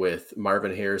high with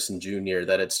Marvin Harrison Jr.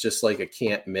 that it's just like a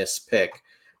can't miss pick.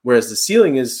 Whereas the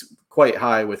ceiling is quite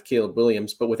high with Caleb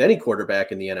Williams, but with any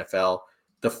quarterback in the NFL,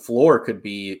 the floor could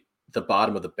be the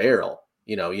bottom of the barrel.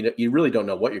 You really don't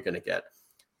know what you're going to get.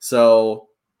 So,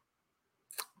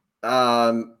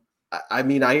 I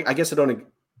mean, I guess I don't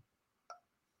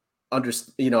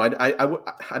understand.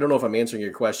 I don't know if I'm answering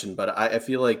your question, but I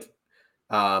feel like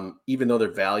even though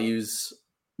their values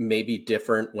may be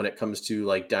different when it comes to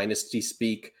like dynasty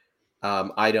speak,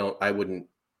 I wouldn't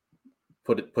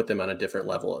put them on a different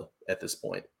level at this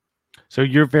point. So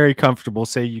you're very comfortable,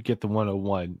 say you get the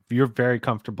 101. You're very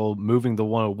comfortable moving the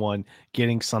 101,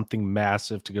 getting something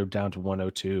massive to go down to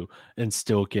 102 and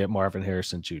still get Marvin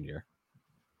Harrison Jr.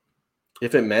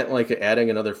 If it meant like adding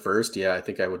another first, yeah, I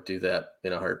think I would do that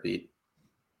in a heartbeat.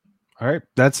 All right.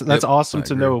 That's awesome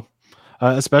to know,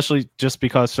 especially just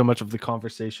because so much of the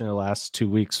conversation in the last 2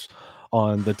 weeks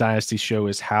on the Dynasty show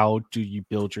is how do you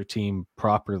build your team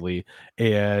properly,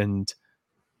 and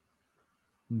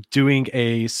doing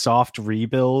a soft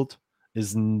rebuild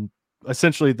is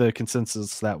essentially the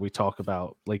consensus that we talk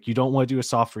about. Like, you don't want to do a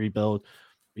soft rebuild.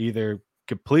 Either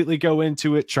completely go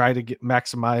into it, try to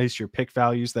maximize your pick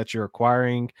values that you're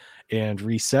acquiring and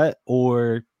reset,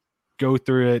 or go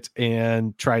through it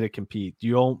and try to compete.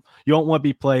 You don't want to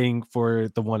be playing for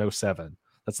the 107.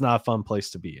 That's not a fun place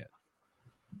to be in.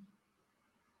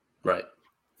 Right.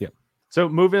 Yeah. So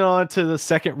moving on to the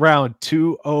second round,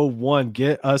 201.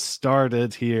 Get us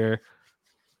started here,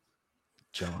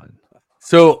 John.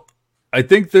 So I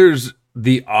think there's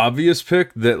the obvious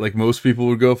pick that like most people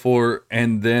would go for,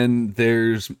 and then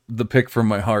there's the pick from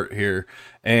my heart here.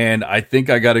 And I think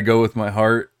I got to go with my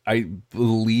heart. I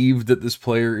believe that this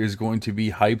player is going to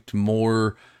be hyped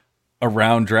more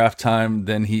around draft time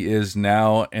than he is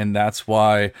now, and that's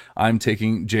why I'm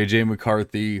taking JJ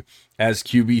McCarthy as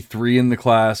QB3 in the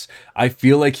class. I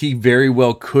feel like he very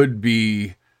well could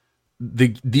be the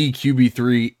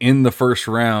QB3 in the first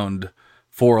round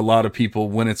for a lot of people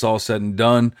when it's all said and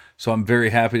done. So I'm very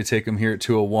happy to take him here at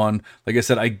 201. Like I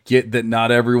said, I get that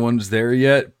not everyone's there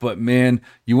yet, but man,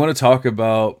 you want to talk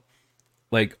about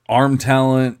like arm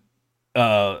talent,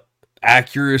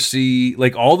 accuracy,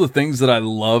 like all the things that I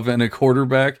love in a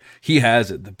quarterback. He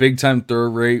has it. The big time throw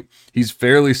rate. He's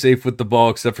fairly safe with the ball,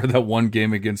 except for that one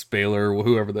game against Baylor or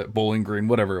whoever, that Bowling Green,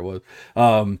 whatever it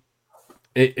was.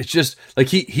 It's just like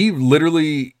he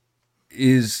literally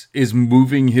is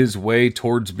moving his way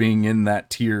towards being in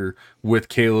that tier with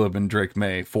Caleb and Drake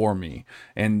May for me.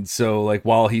 And so like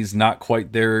while he's not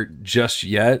quite there just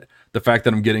yet, the fact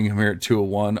that I'm getting him here at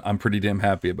 201, I'm pretty damn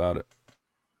happy about it.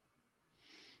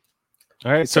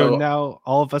 All right, so now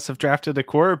all of us have drafted a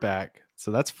quarterback,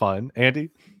 so that's fun. Andy?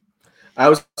 I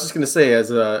was just going to say, as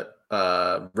a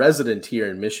resident here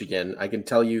in Michigan, I can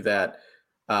tell you that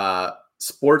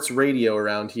sports radio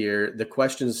around here, the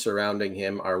questions surrounding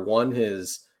him are, one,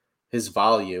 his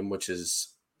volume, which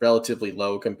is relatively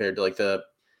low compared to like the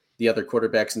other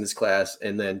quarterbacks in this class,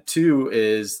 and then two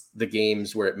is the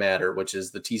games where it mattered, which is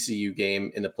the TCU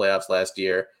game in the playoffs last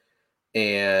year.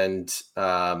 And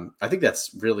I think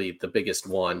that's really the biggest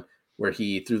one, where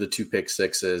he threw the 2 pick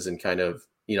sixes and kind of,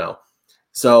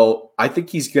 so I think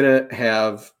he's going to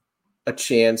have a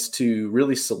chance to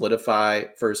really solidify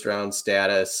first round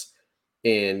status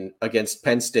against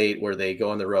Penn State, where they go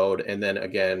on the road, and then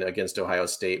again against Ohio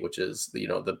State, which is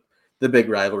the big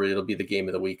rivalry. It'll be the game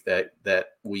of the week that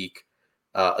week,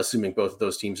 assuming both of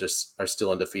those teams are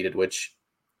still undefeated, which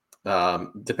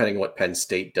depending on what Penn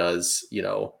State does,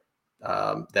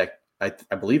 that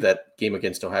I believe that game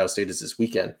against Ohio State is this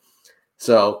weekend.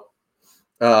 So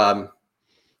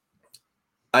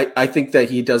I think that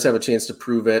he does have a chance to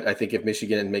prove it. I think if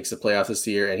Michigan makes the playoffs this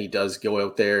year and he does go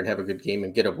out there and have a good game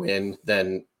and get a win,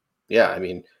 then yeah, I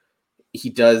mean,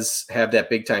 he does have that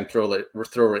big time throw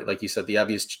rate, like you said, the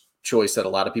obvious choice that a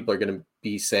lot of people are going to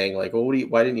be saying, like, well,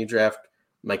 why didn't you draft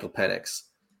Michael Penix?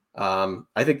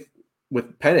 I think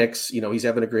with Penix, he's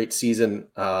having a great season,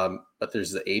 but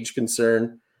there's the age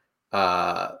concern.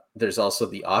 There's also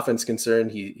the offense concern.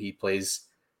 He plays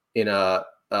in a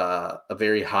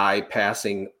very high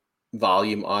passing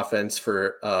volume offense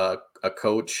for a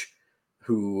coach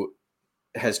who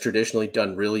has traditionally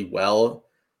done really well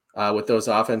with those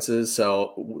offenses.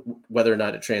 So whether or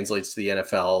not it translates to the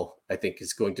NFL, I think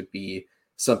is going to be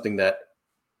something that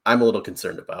I'm a little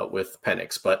concerned about with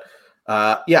Penix. But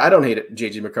yeah, I don't hate it,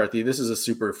 JJ McCarthy. This is a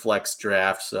super flex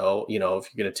draft. So, if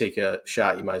you're going to take a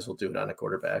shot, you might as well do it on a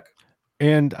quarterback.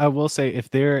 And I will say, if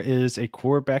there is a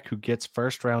quarterback who gets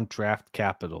first round draft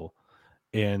capital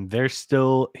and they're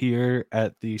still here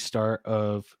at the start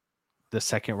of the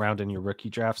second round in your rookie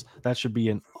drafts, that should be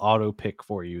an auto pick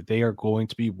for you. They are going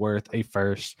to be worth a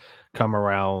first come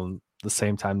around the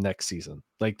same time next season.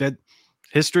 Like that,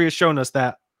 history has shown us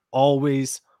that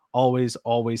always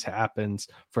happens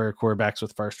for quarterbacks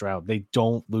with first round. They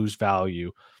don't lose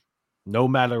value no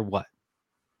matter what.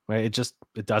 Right?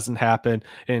 It doesn't happen.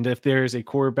 And if there's a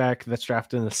quarterback that's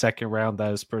drafted in the second round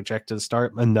that is projected to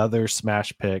start, another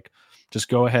smash pick, just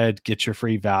go ahead, get your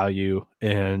free value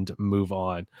and move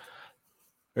on.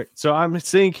 Right, so I'm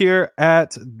sitting here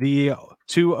at the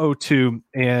 202,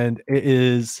 and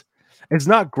it's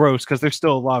not gross because there's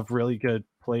still a lot of really good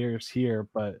players here,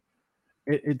 but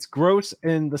it's gross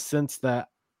in the sense that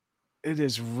it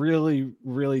is really,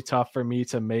 really tough for me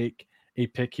to make a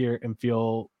pick here and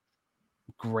feel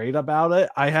great about it.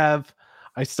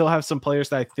 I still have some players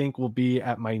that I think will be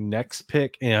at my next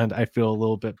pick, and I feel a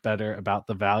little bit better about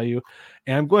the value.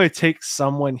 And I'm going to take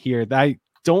someone here that I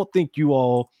don't think you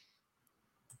all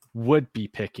would be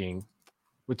picking,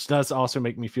 which does also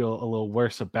make me feel a little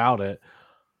worse about it.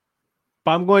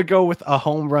 But I'm going to go with a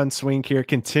home run swing here,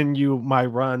 continue my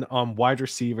run on wide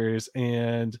receivers,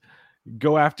 and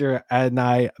go after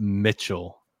Adonai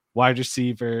Mitchell, wide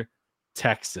receiver,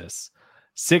 Texas.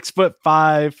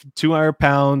 6'5", 200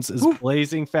 pounds, is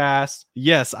blazing fast.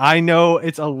 Yes, I know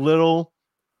it's a little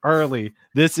early.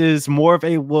 This is more of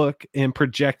a look in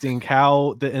projecting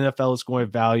how the NFL is going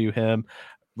to value him.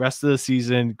 rest of the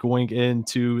season going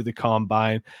into the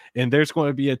combine, and there's going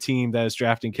to be a team that is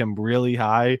drafting him really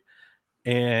high.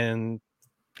 And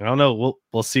I don't know,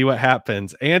 we'll see what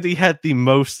happens. Andy had the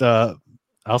most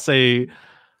I'll say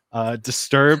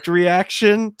disturbed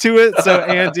reaction to it. So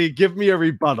Andy, give me a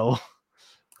rebuttal.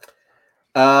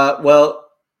 Well,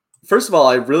 first of all,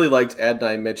 I really liked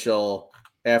Adonai Mitchell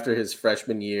after his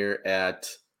freshman year at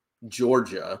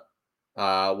Georgia,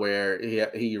 where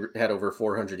he had over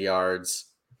 400 yards.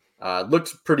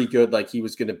 Looked pretty good, like he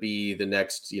was going to be the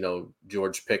next,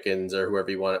 George Pickens or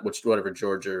whoever you want, whatever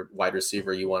Georgia wide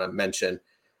receiver you want to mention.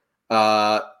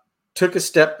 Took a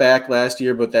step back last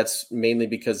year, but that's mainly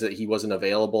because he wasn't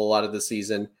available a lot of the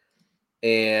season.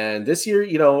 And this year,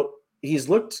 he's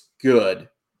looked good,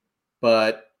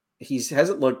 but he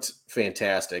hasn't looked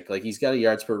fantastic. Like he's got a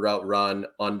yards per route run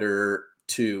under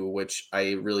 2, which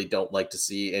I really don't like to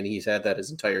see. And he's had that his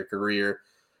entire career.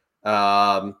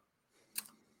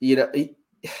 He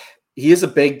is a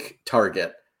big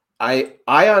target. I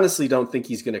honestly don't think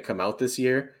he's going to come out this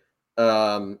year.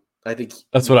 I think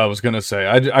that's what I was going to say.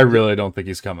 I really don't think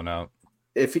he's coming out.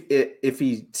 If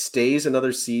he stays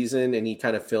another season and he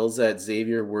kind of fills that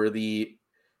Xavier Worthy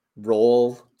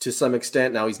role to some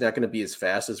extent, now he's not going to be as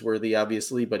fast as Worthy,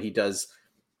 obviously, but he does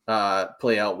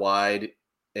play out wide,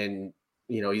 and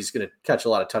he's going to catch a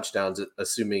lot of touchdowns,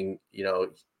 assuming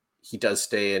he does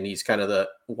stay, and he's kind of the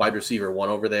wide receiver 1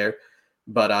 over there.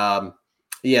 But I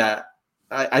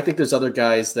think there's other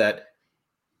guys that,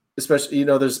 especially,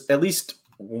 there's at least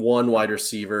one wide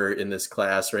receiver in this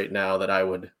class right now that I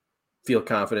would feel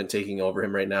confident taking over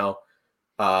him right now.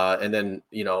 And then,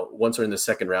 once we're in the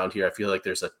second round here, I feel like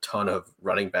there's a ton of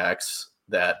running backs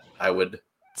that I would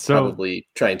probably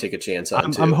try and take a chance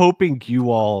on. I'm hoping you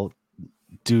all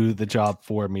do the job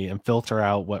for me and filter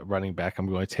out what running back I'm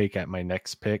going to take at my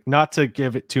next pick. Not to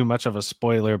give it too much of a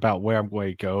spoiler about where I'm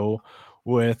going to go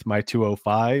with my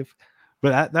 205,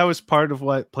 but that was part of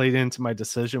what played into my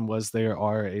decision. Was there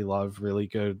are a lot of really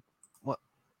good,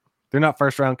 they're not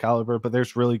first round caliber, but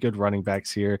there's really good running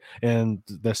backs here. And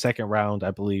the second round,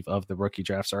 I believe, of the rookie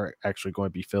drafts are actually going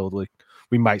to be filled with,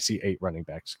 we might see 8 running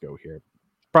backs go here.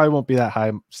 Probably won't be that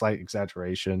high, slight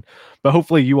exaggeration, but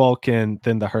hopefully you all can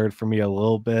thin the herd for me a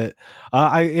little bit.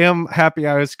 I am happy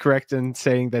I was correct in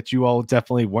saying that you all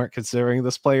definitely weren't considering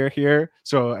this player here.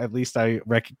 So at least I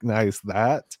recognize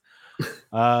that.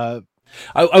 I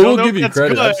will give you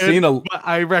credit. But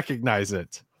I recognize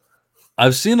it.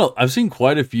 I've seen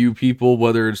quite a few people,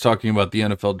 whether it's talking about the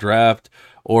NFL draft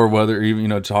or whether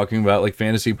even talking about like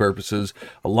fantasy purposes.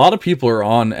 A lot of people are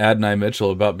on Adonai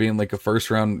Mitchell about being like a first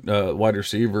round wide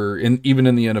receiver even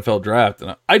in the NFL draft,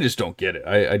 and I just don't get it.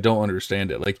 I don't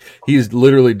understand it. Like he's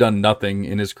literally done nothing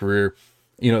in his career.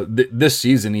 This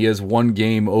season he has 1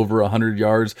 game over 100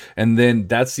 yards, and then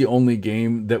that's the only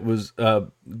game that was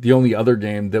the only other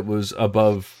game that was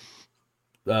above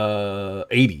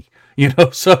 80.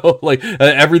 So like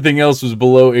everything else was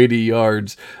below 80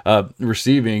 yards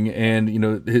receiving,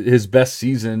 and his best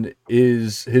season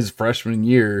is his freshman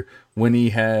year when he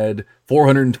had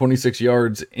 426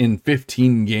 yards in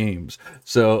 15 games.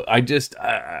 So I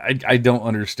don't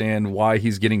understand why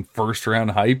he's getting first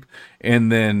round hype,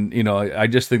 and then I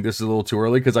just think this is a little too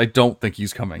early because I don't think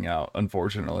he's coming out,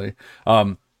 unfortunately.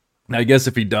 I guess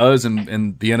if he does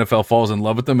and the NFL falls in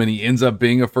love with him and he ends up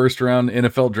being a first round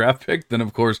NFL draft pick, then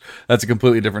of course that's a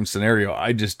completely different scenario.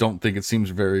 I just don't think it seems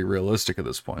very realistic at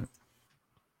this point.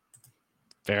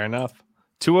 Fair enough.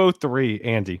 203,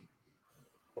 Andy.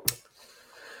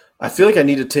 I feel like I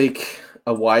need to take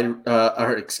a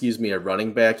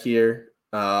running back here.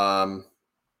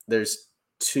 There's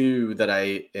 2 that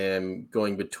I am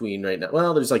going between right now.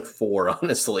 Well, there's like 4,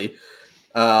 honestly.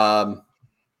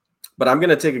 But I'm going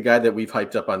to take a guy that we've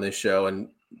hyped up on this show, and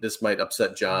this might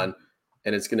upset John,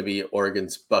 and it's going to be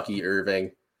Oregon's Bucky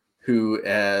Irving, who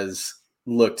has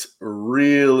looked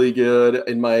really good,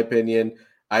 in my opinion.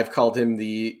 I've called him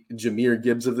the Jahmyr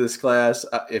Gibbs of this class,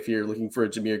 if you're looking for a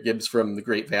Jahmyr Gibbs from the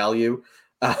Great Value.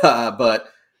 But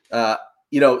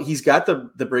he's got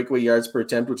the breakaway yards per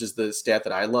attempt, which is the stat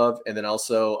that I love. And then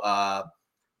also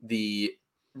the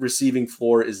receiving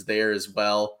floor is there as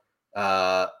well.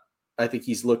 I think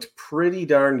he's looked pretty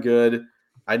darn good.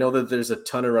 I know that there's a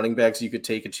ton of running backs you could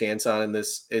take a chance on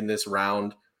in this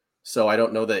round. So I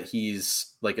don't know that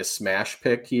he's like a smash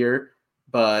pick here,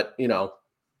 but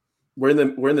we're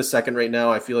in the second right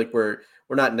now. I feel like we're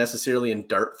not necessarily in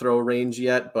dart throw range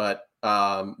yet, but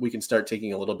we can start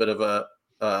taking a little bit of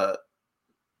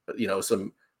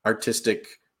some artistic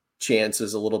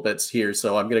chances a little bit here.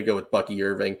 So I'm going to go with Bucky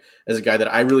Irving as a guy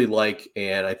that I really like,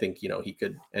 and I think he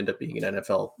could end up being an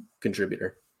NFL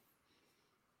contributor.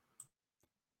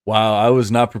 Wow, I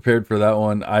was not prepared for that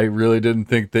one. I really didn't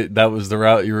think that that was the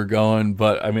route you were going,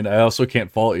 but I mean, I also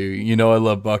can't fault you. You know, I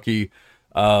love Bucky.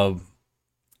 Um,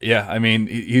 yeah, I mean,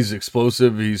 he's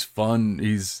explosive. He's fun.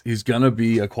 He's gonna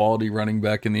be a quality running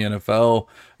back in the NFL.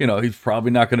 You know, he's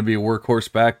probably not gonna be a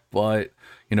workhorse back, but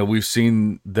you know, we've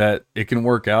seen that it can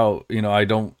work out. You know, I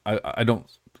don't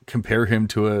compare him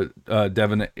to a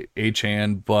Devin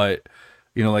Achan, but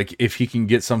you know, like if he can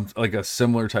get some like a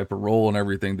similar type of role and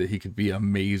everything, that he could be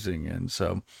amazing. And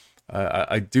so,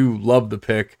 I do love the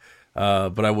pick,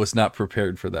 but I was not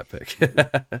prepared for that pick.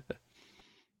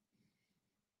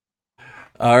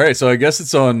 All right, so I guess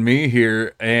it's on me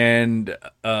here, and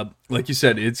like you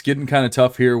said, it's getting kind of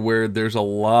tough here, where there's a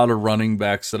lot of running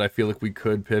backs that I feel like we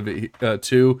could pivot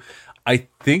to. I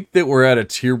think that we're at a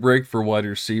tier break for wide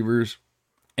receivers,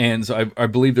 and so I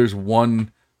believe there's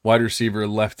one wide receiver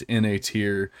left in a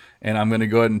tier, and I'm going to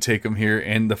go ahead and take him here.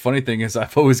 And the funny thing is,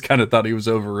 I've always kind of thought he was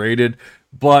overrated,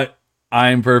 but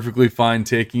I'm perfectly fine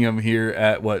taking him here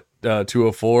at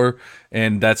 204,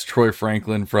 and that's Troy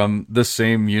Franklin from the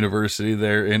same university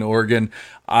there in Oregon.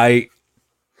 I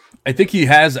think he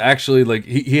has actually like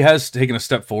he has taken a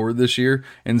step forward this year,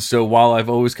 and so while I've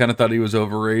always kind of thought he was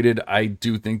overrated, I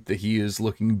do think that he is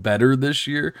looking better this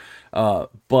year.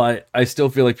 But I still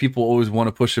feel like people always want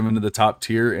to push him into the top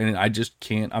tier, and I just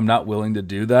can't. I'm not willing to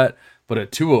do that. But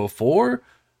at 204,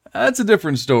 that's a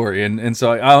different story, and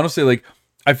so I honestly like.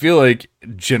 I feel like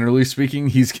generally speaking,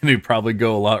 he's going to probably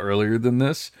go a lot earlier than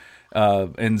this.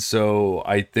 And so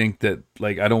I think that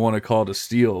like I don't want to call it a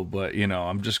steal, but you know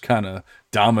I'm just kind of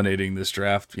dominating this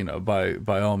draft, you know, by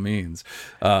all means.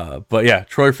 But yeah,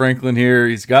 Troy Franklin here.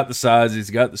 He's got the size,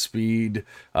 he's got the speed,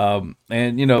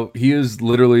 and you know he is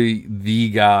literally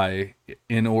the guy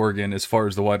in Oregon as far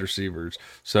as the wide receivers.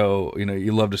 So you know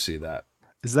you love to see that.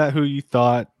 Is that who you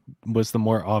thought was the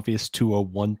more obvious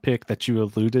 201 pick that you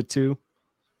alluded to?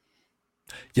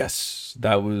 Yes,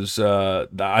 that was.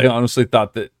 I honestly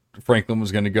thought that Franklin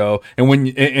was going to go, and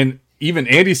and even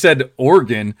Andy said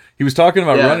Oregon, he was talking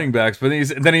about running backs, but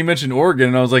then he mentioned Oregon,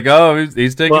 and I was like, oh,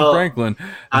 he's taking Franklin.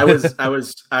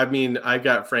 I mean, I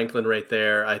got Franklin right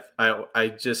there. I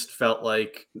just felt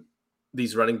like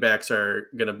these running backs are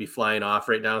going to be flying off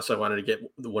right now, so I wanted to get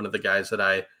one of the guys that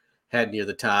I had near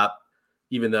the top,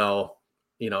 even though.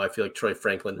 You know, I feel like Troy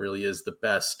Franklin really is the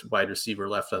best wide receiver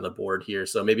left on the board here.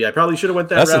 So maybe I probably should have went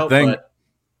that route. The thing. But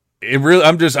it really,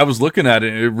 I was looking at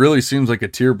it. And it really seems like a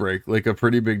tier break, like a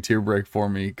pretty big tier break for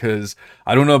me. Because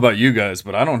I don't know about you guys,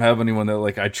 but I don't have anyone that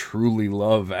like I truly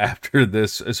love after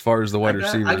this as far as the wide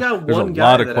receiver. I got There's one a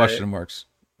lot of question marks.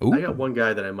 Ooh. I got one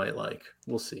guy that I might like.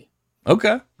 We'll see.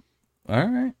 Okay. All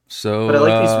right. So but I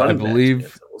like these running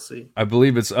backs, so we'll see. I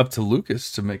believe it's up to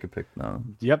Lucas to make a pick now.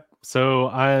 Yep. So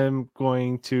I'm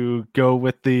going to go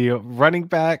with the running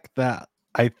back that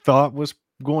I thought was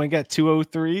going at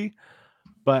 203,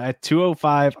 but at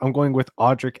 205, I'm going with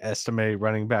Audric Estime,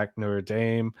 running back Notre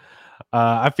Dame.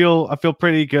 I feel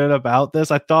pretty good about this.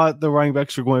 I thought the running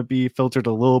backs were going to be filtered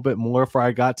a little bit more before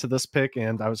I got to this pick,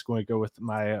 and I was going to go with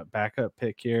my backup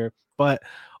pick here. But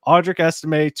Audric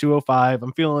Estime, 205.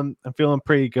 I'm feeling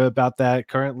pretty good about that.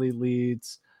 Currently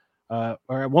leads, or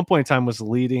at one point in time was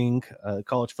leading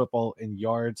college football in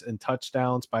yards and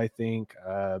touchdowns. But I think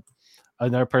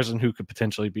another person who could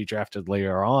potentially be drafted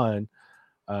later on,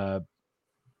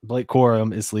 Blake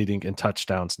Corum, is leading in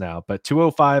touchdowns now. But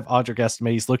 205, Audric Estime,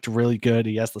 he's looked really good.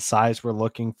 He has the size we're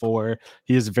looking for.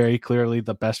 He is very clearly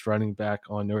the best running back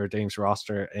on Notre Dame's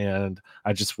roster, and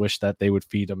I just wish that they would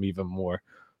feed him even more.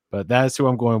 But that is who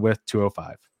I'm going with,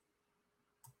 205.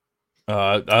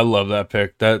 I love that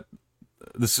pick.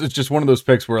 This is just one of those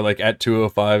picks where, like, at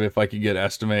 205, if I could get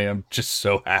Estime, I'm just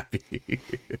so happy.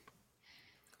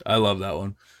 I love that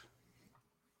one.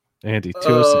 Andy,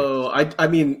 206. Oh, I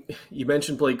mean, you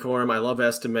mentioned Blake Corum. I love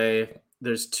Estime.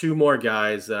 There's two more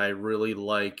guys that I really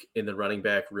like in the running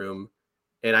back room,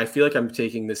 and I feel like I'm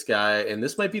taking this guy, and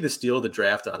this might be the steal of the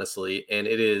draft, honestly, and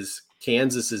it is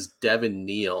Kansas's Devin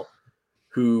Neal,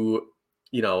 who,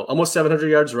 you know, almost 700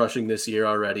 yards rushing this year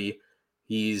already.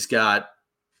 He's got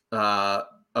a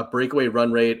breakaway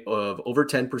run rate of over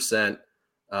 10%,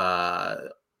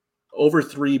 over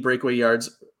 3 breakaway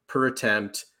yards per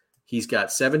attempt. He's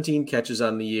got 17 catches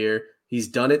on the year. He's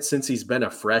done it since he's been a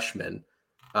freshman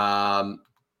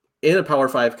in a Power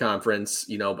 5 conference,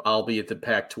 you know, albeit the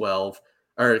Pac-12,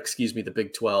 or excuse me, the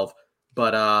Big 12.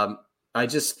 But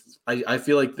I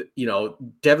feel like, you know,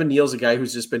 Devin Neal's a guy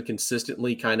who's just been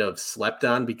consistently kind of slept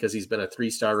on because he's been a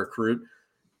 3-star recruit.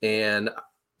 And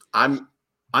I'm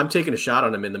I'm taking a shot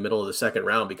on him in the middle of the second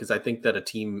round because I think that a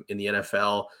team in the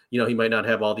NFL, he might not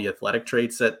have all the athletic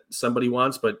traits that somebody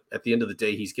wants, but at the end of the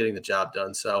day, he's getting the job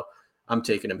done. So I'm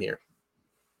taking him here.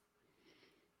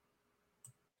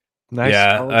 Nice.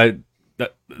 Yeah,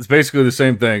 it's basically the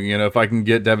same thing. If I can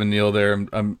get Devin Neal there,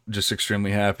 I'm just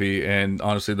extremely happy. And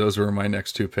honestly, those were my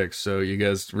next 2 picks. So you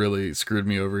guys really screwed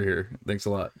me over here. Thanks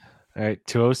a lot. All right,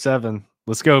 207.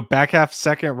 Let's go back half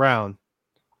second round.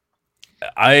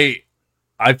 I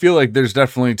feel like there's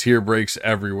definitely tier breaks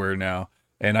everywhere now,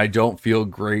 and I don't feel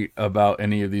great about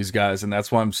any of these guys, and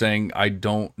that's why I'm saying I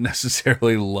don't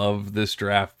necessarily love this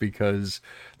draft, because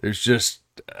there's just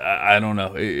I don't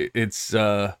know. It's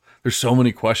there's so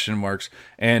many question marks,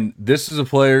 and this is a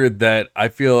player that I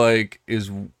feel like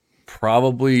is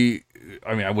probably,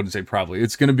 I mean, I wouldn't say probably,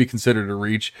 it's going to be considered a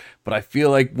reach, but I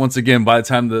feel like once again, by the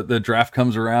time the draft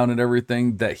comes around and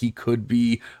everything, that he could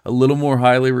be a little more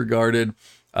highly regarded.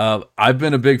 I've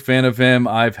been a big fan of him.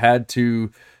 I've had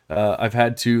to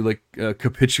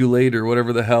capitulate, or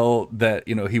whatever the hell, that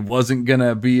he wasn't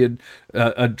gonna be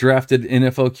a drafted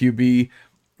NFL QB,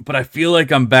 but I feel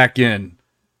like I'm back in,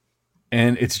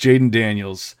 and it's Jaden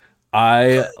Daniels.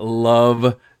 I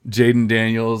love Jaden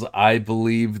Daniels. I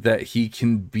believe that he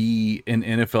can be an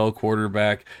NFL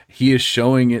quarterback. He is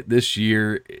showing it this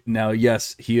year. Now,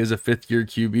 yes, he is a 5th-year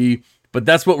QB, but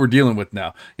that's what we're dealing with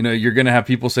now. You're going to have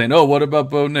people saying, "Oh, what about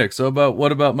Bo Nix?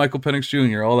 What about Michael Penix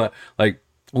Jr.?" All that. Like,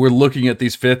 we're looking at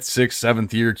these 5th, 6th,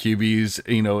 7th-year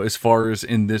QBs, as far as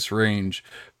in this range.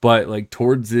 But like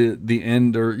towards the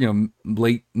end, or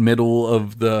late middle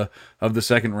of the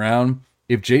second round,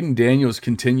 if Jaden Daniels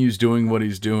continues doing what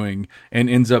he's doing and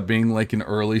ends up being like an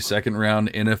early second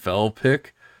round NFL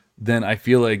pick, then I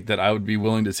feel like that I would be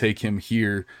willing to take him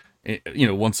here,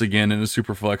 once again in a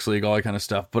super flex league, all that kind of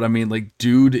stuff. But I mean, like,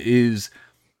 dude is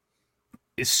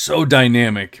so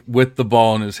dynamic with the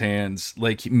ball in his hands.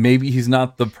 Like, maybe he's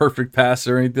not the perfect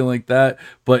passer or anything like that,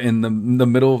 but in the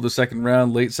middle of the second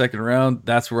round, late second round,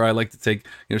 that's where I like to take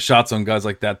shots on guys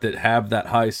like that have that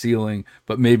high ceiling,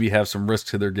 but maybe have some risk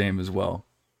to their game as well.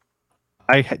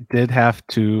 I did have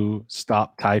to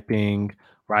stop typing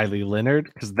Riley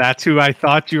Leonard, because that's who I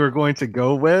thought you were going to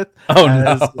go with. Oh,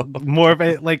 no. More of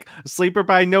a sleeper,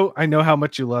 but I know how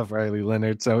much you love Riley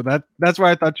Leonard, so that's where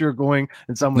I thought you were going.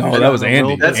 And someone, no, that was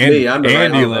Andy. That's Andy, me. I'm the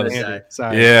Andy Riley loves Leonard guy.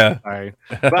 Sorry, yeah. Sorry,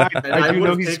 but I do would know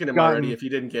have he's taken him gotten, already if he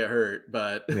didn't get hurt.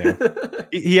 But yeah.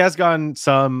 He has gotten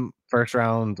some first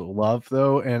round love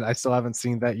though, and I still haven't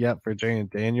seen that yet for Jaden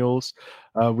Daniels.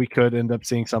 We could end up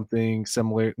seeing something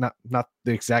similar, not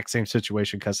the exact same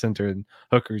situation, because Hinton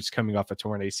Hooker's coming off a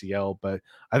torn ACL, but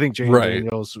I think Jaden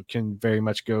Daniels can very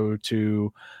much go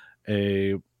to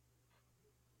a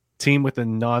team with a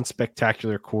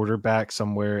non-spectacular quarterback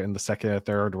somewhere in the second or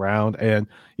third round, and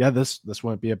yeah, this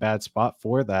wouldn't be a bad spot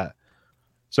for that.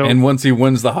 So, and once he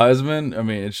wins the Heisman, I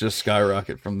mean, it's just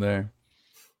skyrocket from there.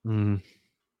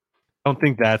 I don't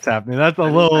think that's happening. That's a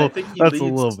little bit.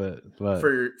 But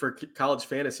for college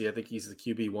fantasy, I think he's the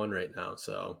QB1 right now.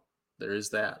 So there is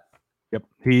that. Yep,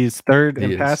 he's third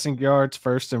in passing yards,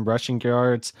 first in rushing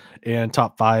yards, and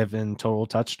top 5 in total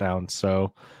touchdowns.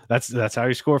 So that's how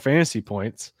you score fantasy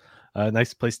points.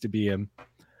 Nice place to be in.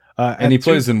 And he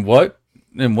plays in what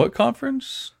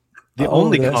conference? The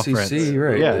only conference, SEC,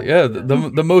 right? Yeah,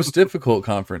 the most difficult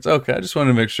conference. Okay, I just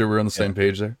wanted to make sure we're on the same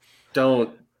page there.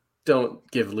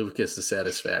 Don't give Lucas the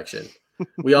satisfaction.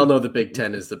 We all know the Big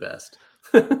Ten is the best.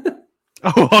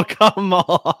 Oh, come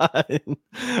on.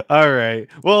 All right.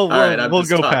 Well, we'll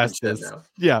go past this. Now.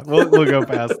 Yeah, we'll go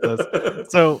past this.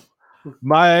 So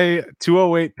my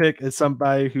 208 pick is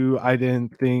somebody who I don't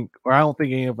think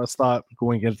any of us thought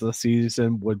going into the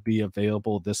season would be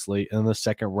available this late in the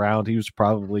second round. He was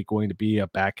probably going to be a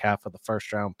back half of the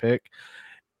first round pick.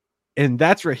 And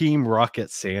that's Raheem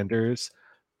Rocket Sanders.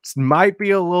 Might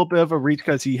be a little bit of a reach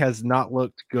because he has not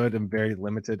looked good in very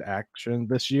limited action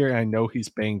this year. I know he's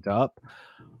banged up,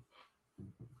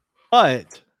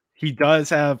 but he does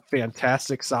have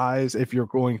fantastic size. If you're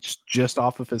going just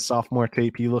off of his sophomore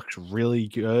tape, he looks really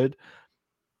good.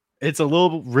 It's a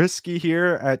little risky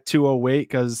here at 208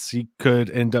 because he could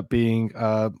end up being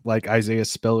like Isaiah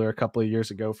Spiller a couple of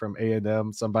years ago from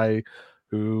A&M, somebody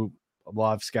who a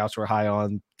lot of scouts were high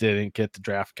on, didn't get the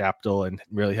draft capital, and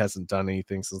really hasn't done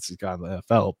anything since he's got in the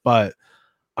NFL. But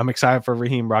I'm excited for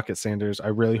Raheem Rocket Sanders. I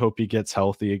really hope he gets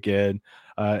healthy again.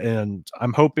 And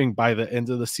I'm hoping by the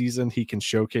end of the season, he can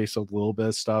showcase a little bit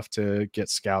of stuff to get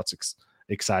scouts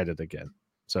excited again.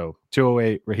 So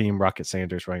 208, Raheem Rocket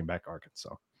Sanders, running back,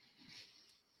 Arkansas.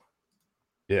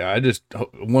 Yeah, I just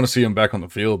want to see him back on the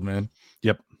field, man.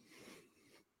 Yep.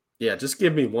 Yeah, just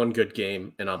give me one good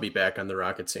game and I'll be back on the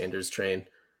Rocket Sanders train.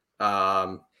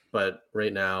 But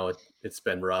right now it's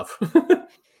been rough.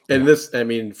 And this, I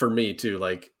mean, for me too,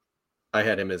 like I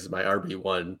had him as my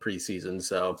RB1 preseason,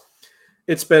 so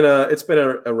it's been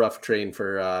a rough train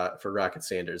for Rocket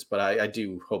Sanders, but I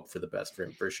do hope for the best for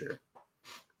him for sure.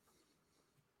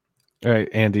 All right,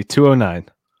 Andy, 209.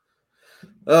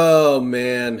 Oh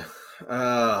man.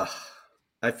 I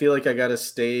feel like I got to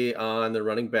stay on the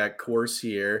running back course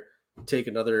here, take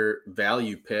another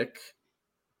value pick.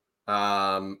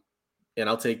 And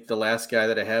I'll take the last guy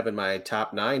that I have in my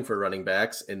top 9 for running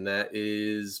backs, and that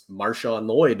is Marshawn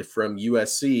Lloyd from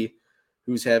USC,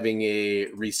 who's having a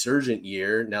resurgent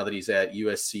year now that he's at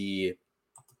USC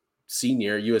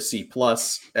senior, USC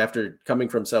plus, after coming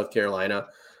from South Carolina.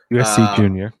 USC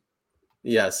junior.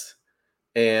 Yes.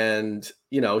 And,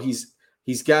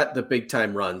 he's got the big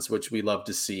time runs, which we love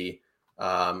to see.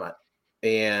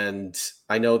 And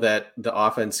I know that the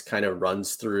offense kind of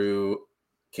runs through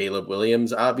Caleb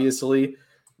Williams, obviously,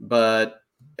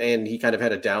 and he kind of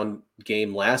had a down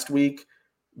game last week,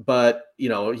 but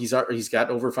he's got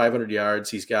over 500 yards.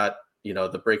 He's got,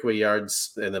 the breakaway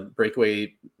yards and the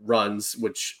breakaway runs,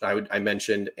 which I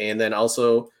mentioned. And then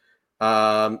also,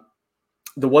 the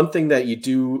one thing that you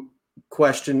do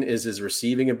question is his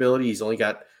receiving ability. He's only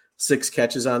got 6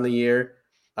 catches on the year.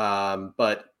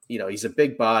 But he's a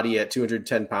big body at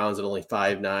 210 pounds at only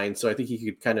 5'9". So I think he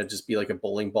could kind of just be like a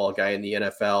bowling ball guy in the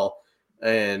NFL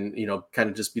and, kind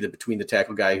of just be the between the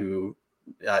tackle guy who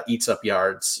eats up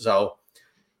yards. So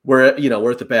we're at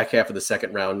the back half of the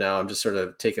second round now. I'm just sort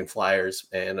of taking flyers,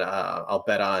 and I'll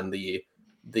bet on the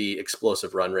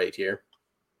explosive run rate here.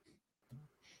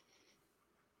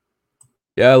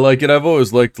 Yeah, I like it. I've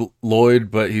always liked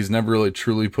Lloyd, but he's never really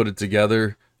truly put it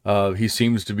together. He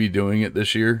seems to be doing it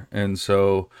this year, and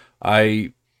so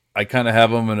I kind of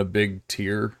have him in a big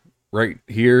tier right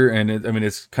here. And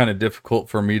it's kind of difficult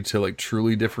for me to like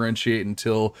truly differentiate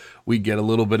until we get a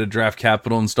little bit of draft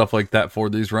capital and stuff like that for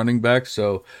these running backs.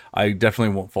 So I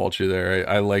definitely won't fault you there.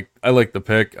 I like the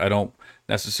pick. I don't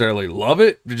necessarily love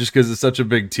it just because it's such a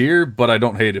big tier, but I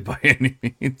don't hate it by any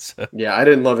means. Yeah, I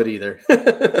didn't love it either.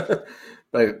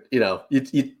 But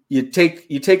you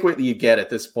take what you get at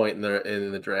this point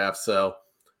in the draft. So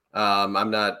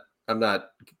I'm not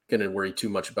going to worry too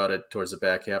much about it towards the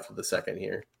back half of the second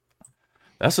here.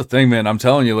 That's the thing, man. I'm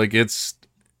telling you, like it's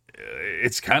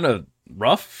kind of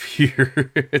rough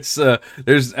here. It's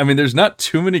there's not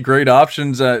too many great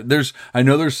options. I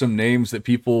know there's some names that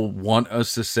people want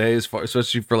us to say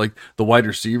especially for like the wide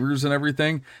receivers and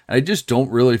everything. I just don't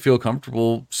really feel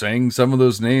comfortable saying some of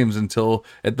those names until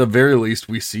at the very least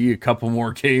we see a couple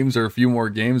more games or a few more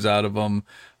games out of them.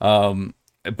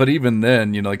 But even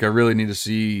then, like I really need to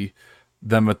see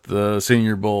them at the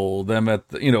Senior Bowl, them at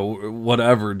the,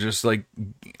 whatever. Just like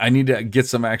I need to get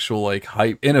some actual like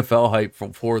hype, NFL hype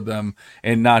for them,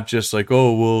 and not just like,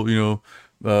 oh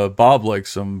well, Bob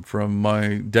likes them from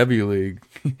my Devy league.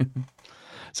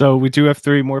 So we do have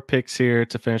 3 more picks here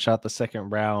to finish out the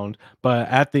second round, but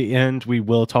at the end we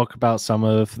will talk about some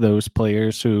of those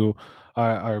players who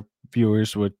our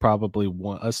viewers would probably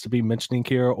want us to be mentioning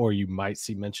here, or you might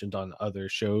see mentioned on other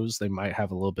shows. They might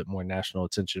have a little bit more national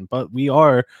attention, but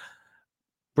we're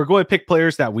going to pick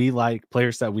players that we like,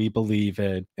 players that we believe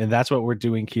in, and that's what we're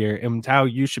doing here, and how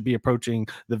you should be approaching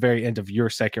the very end of your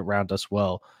second round as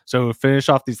well. So finish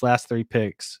off these last 3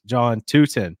 picks. John,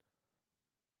 210.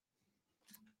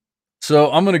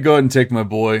 So I'm going to go ahead and take my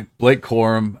boy, Blake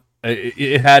Corum.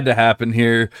 It had to happen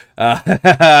here.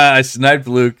 I sniped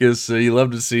Lucas, so you love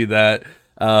to see that.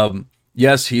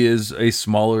 Yes, he is a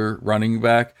smaller running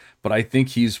back, but I think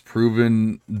he's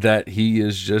proven that he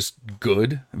is just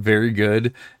good, very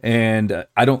good. And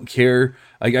I don't care.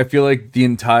 Like I feel like the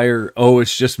entire,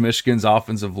 it's just Michigan's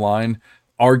offensive line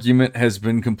argument has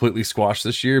been completely squashed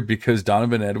this year because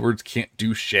Donovan Edwards can't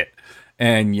do shit.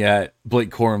 And yet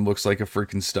Blake Corum looks like a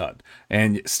freaking stud.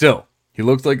 And still, he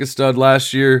looked like a stud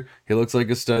last year. He looks like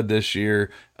a stud this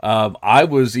year. I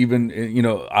was even,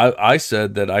 I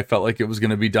said that I felt like it was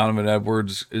going to be Donovan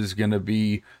Edwards is going to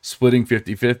be splitting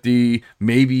 50-50,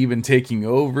 maybe even taking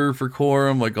over for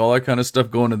Corum, like all that kind of stuff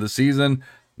going into the season.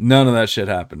 None of that shit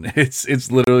happened.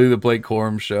 It's literally the Blake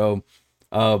Corum show.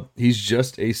 He's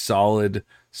just a solid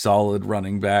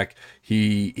running back.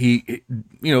 He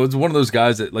it's one of those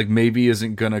guys that like maybe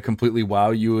isn't gonna completely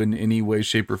wow you in any way,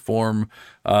 shape, or form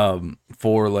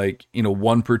for like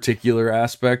one particular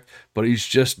aspect, but he's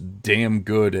just damn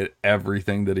good at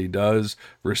everything that he does,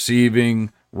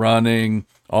 receiving, running,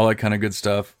 all that kind of good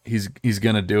stuff. He's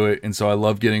gonna do it, and so I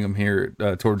love getting him here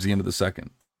towards the end of the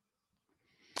second.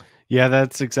 Yeah,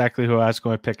 that's exactly who I was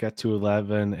going to pick at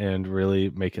 211 and really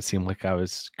make it seem like I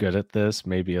was good at this,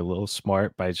 maybe a little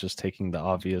smart by just taking the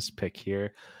obvious pick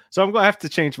here. So I'm going to have to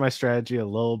change my strategy a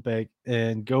little bit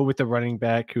and go with the running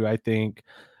back who I think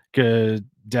could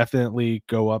definitely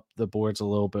go up the boards a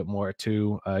little bit more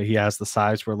too. He has the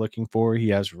size we're looking for. He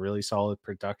has really solid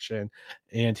production,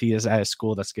 and he is at a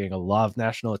school that's getting a lot of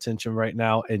national attention right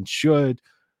now and should,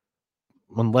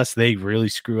 unless they really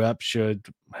screw up, should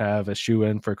have a shoe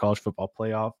in for college football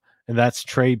playoff. And that's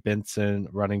Trey Benson,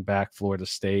 running back, Florida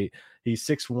State. He's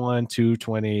 6'1,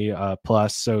 220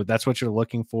 plus. So that's what you're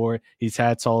looking for. He's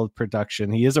had solid production.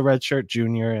 He is a redshirt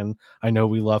junior, and I know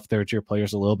we love third year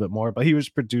players a little bit more, but he was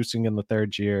producing in the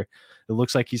third year. It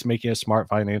looks like he's making a smart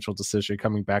financial decision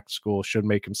coming back to school, should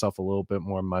make himself a little bit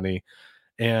more money.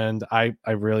 And I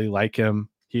really like him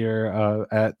here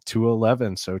at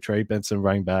 211. So Trey Benson,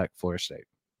 running back, Florida State.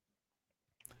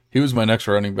 He was my next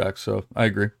running back, so I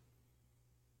agree.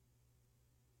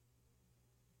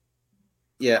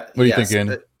 Yeah. What do you Yes. think,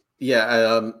 Andy?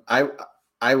 Yeah.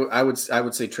 I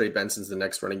would say Trey Benson's the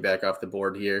next running back off the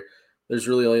board here. There's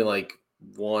really only like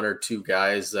one or two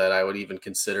guys that I would even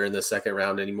consider in the second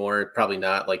round anymore. Probably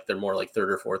not. Like they're more like third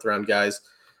or fourth round guys.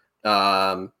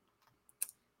 Let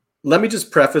me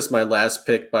just preface my last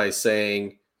pick by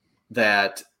saying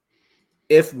that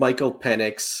if Michael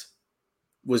Penix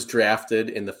was drafted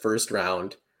in the first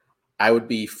round, I would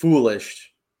be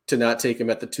foolish to not take him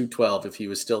at the 212 if he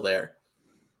was still there.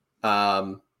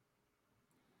 I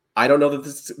don't know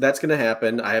that that's going to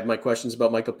happen. I have my questions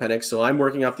about Michael Penix, so I'm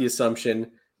working off the assumption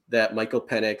that Michael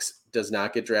Penix does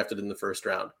not get drafted in the first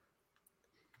round.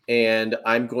 And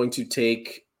I'm going to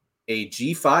take a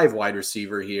G5 wide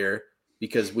receiver here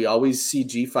because we always see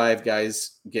G5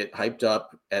 guys get hyped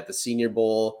up at the Senior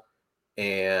Bowl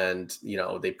and, you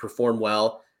know, they perform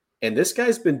well. And this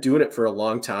guy's been doing it for a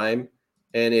long time,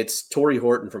 and it's Torrey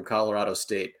Horton from Colorado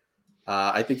State.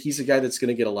 I think he's a guy that's going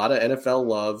to get a lot of NFL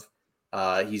love.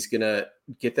 He's going to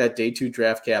get that day 2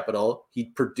 draft capital. He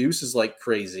produces like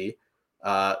crazy.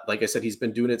 Like I said, he's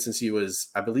been doing it since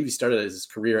I believe he started his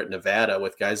career at Nevada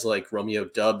with guys like Romeo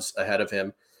Doubs ahead of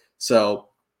him. So,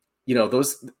 you know,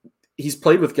 he's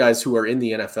played with guys who are in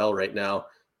the NFL right now.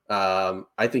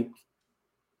 I think,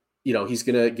 you know, he's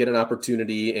going to get an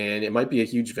opportunity, and it might be a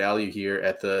huge value here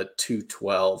at the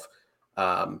 212.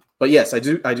 But yes, I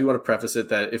do want to preface it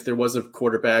that if there was a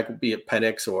quarterback, be it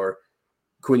Penix or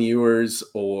Quinn Ewers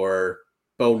or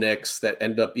Bo Nix, that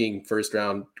ended up being first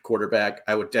round quarterback,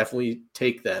 I would definitely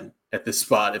take them at this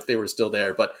spot if they were still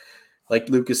there. But like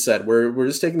Lucas said, we're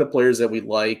just taking the players that we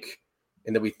like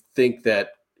and that we think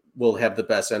that will have the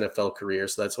best NFL career.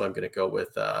 So that's why I'm going to go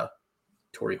with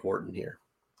Torrey Horton here.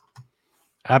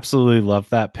 Absolutely love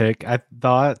that pick. I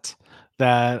thought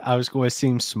that I was going to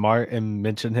seem smart and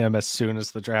mention him as soon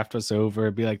as the draft was over.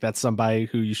 Be like, that's somebody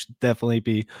who you should definitely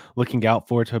be looking out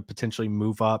for to potentially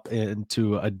move up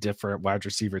into a different wide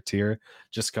receiver tier.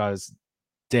 Just because,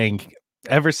 dang,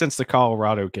 ever since the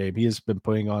Colorado game, he has been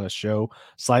putting on a show.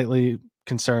 Slightly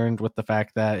concerned with the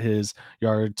fact that his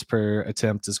yards per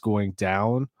attempt is going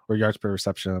down, or yards per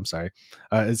reception, I'm sorry,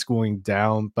 is going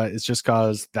down, but it's just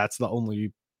because that's the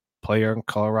only player in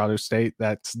Colorado State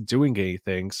that's doing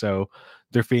anything. So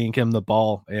they're feeding him the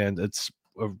ball, and it's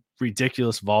a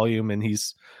ridiculous volume, and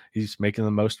he's making the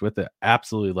most with it.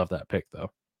 Absolutely love that pick, though.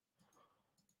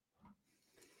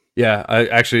 Yeah, I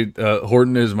actually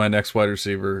Horton is my next wide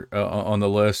receiver on the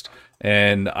list,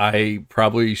 and I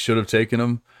probably should have taken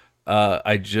him.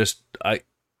 I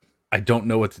don't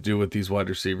know what to do with these wide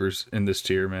receivers in this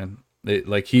tier, man.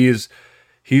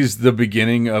 He's the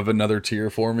beginning of another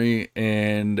tier for me,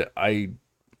 and like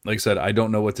I said, I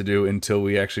don't know what to do until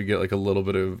we actually get like a little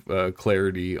bit of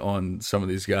clarity on some of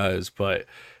these guys. But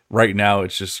right now,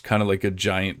 it's just kind of like a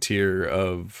giant tier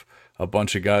of a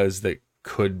bunch of guys that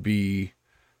could be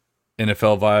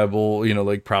NFL viable, you know,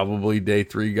 like probably day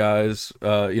 3 guys,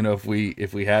 you know,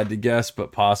 if we had to guess,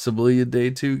 but possibly a day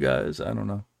 2 guys. I don't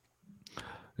know.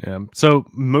 Yeah. So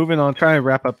moving on, trying to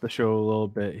wrap up the show a little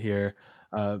bit here.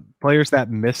 Players that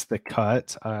missed the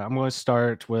cut. I'm going to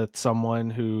start with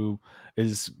someone who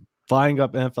is flying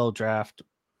up NFL draft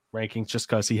rankings just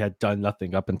because he had done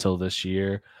nothing up until this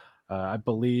year. I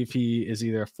believe he is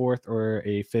either a 4th or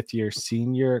a 5th year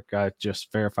senior. Got to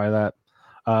just verify that.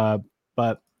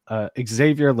 But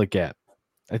Xavier Legette,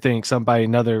 I think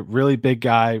another really big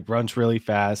guy, runs really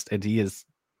fast, and he has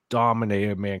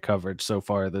dominated man coverage so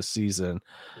far this season.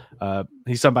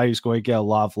 He's somebody who's going to get a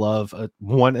lot of love.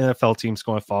 One NFL team's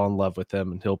going to fall in love with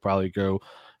him, and he'll probably go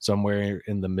somewhere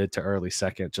in the mid to early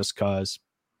second just because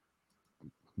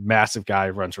massive guy,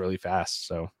 runs really fast.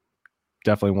 So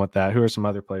definitely want that. Who are some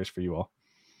other players for you all?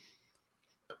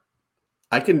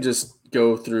 I can just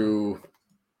go through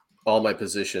all my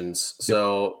positions.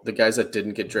 So the guys that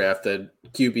didn't get drafted,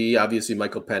 QB, obviously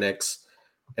Michael Penix.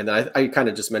 And then I kind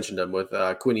of just mentioned them with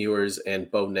Quinn Ewers and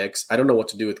Bo Nix. I don't know what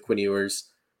to do with Quinn Ewers.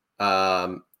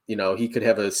 He could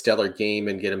have a stellar game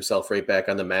and get himself right back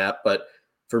on the map. But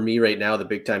for me right now, the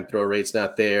big time throw rate's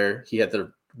not there. He had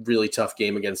the really tough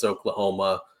game against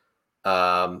Oklahoma.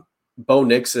 Bo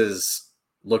Nix has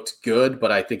looked good,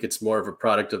 but I think it's more of a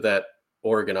product of that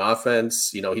Oregon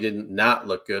offense. He didn't not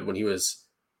look good when he was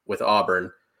with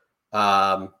Auburn.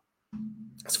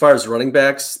 As far as running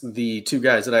backs, the two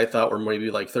guys that I thought were maybe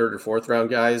like third or fourth round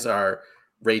guys are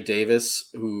Ray Davis,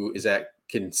 who is at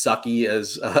Kentucky,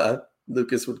 as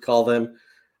Lucas would call them.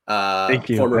 Thank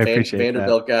you. Former I appreciate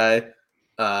Vanderbilt guy.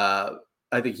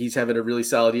 I think he's having a really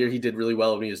solid year. He did really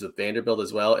well when he was with Vanderbilt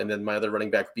as well. And then my other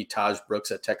running back would be Taj Brooks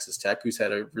at Texas Tech, who's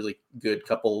had a really good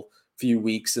few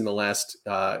weeks in the last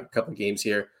couple games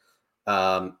here.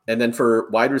 And then for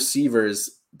wide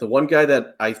receivers, the one guy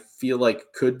that I feel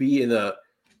like could be in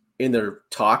the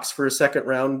talks for a second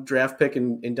round draft pick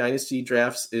in dynasty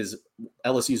drafts is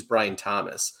LSU's Brian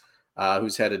Thomas,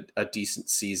 who's had a decent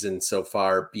season so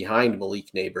far behind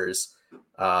Malik Neighbors.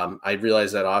 I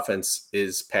realize that offense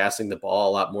is passing the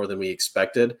ball a lot more than we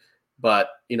expected, but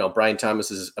Brian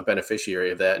Thomas is a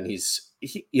beneficiary of that, and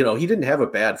he didn't have a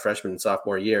bad freshman and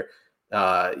sophomore year.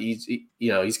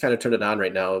 He's kind of turned it on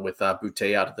right now with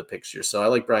Boutte out of the picture. So I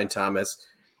like Brian Thomas,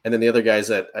 and then the other guys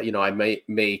that I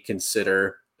may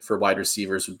consider for wide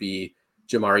receivers would be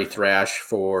Jamari Thrash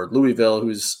for Louisville,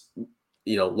 who's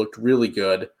looked really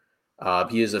good.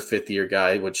 He is a fifth-year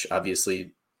guy, which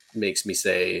obviously makes me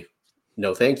say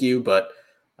no thank you, but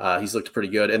he's looked pretty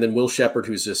good. And then Will Shepherd,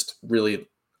 who's just really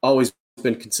always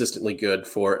been consistently good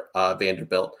for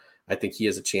Vanderbilt. I think he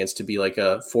has a chance to be like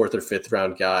a fourth or fifth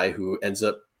round guy who ends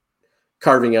up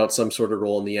carving out some sort of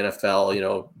role in the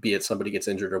NFL, be it somebody gets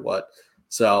injured or what.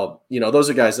 So, those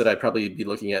are guys that I'd probably be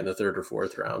looking at in the third or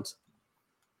fourth rounds.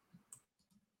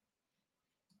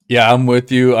 Yeah, I'm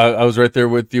with you. I was right there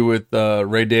with you with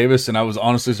Ray Davis, and I was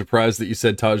honestly surprised that you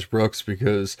said Taj Brooks,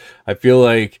 because I feel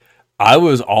like I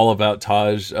was all about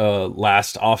Taj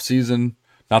last offseason,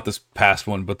 not this past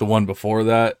one, but the one before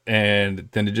that, and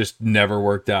then it just never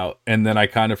worked out. And then I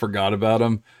kind of forgot about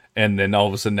him, and then all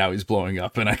of a sudden now he's blowing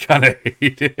up, and I kind of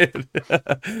hate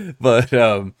it. But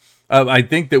I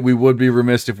think that we would be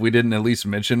remiss if we didn't at least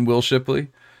mention Will Shipley.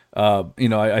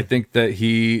 I think that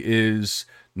he is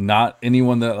not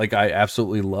anyone that I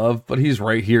absolutely love, but he's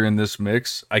right here in this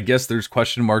mix. I guess there's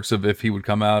question marks of if he would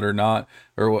come out or not,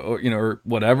 or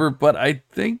whatever, but I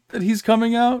think that he's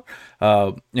coming out.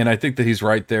 And I think that he's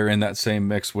right there in that same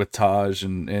mix with Taj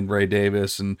and Ray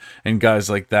Davis and guys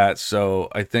like that. So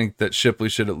I think that Shipley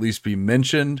should at least be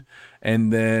mentioned.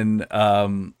 And then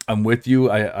I'm with you.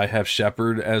 I have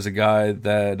Shepard as a guy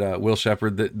that Will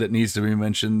Shepard that needs to be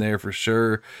mentioned there for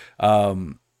sure.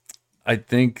 I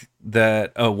think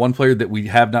that one player that we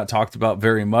have not talked about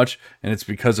very much, and it's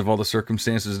because of all the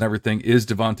circumstances and everything, is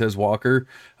Devontae Walker.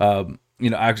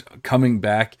 Coming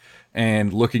back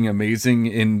and looking amazing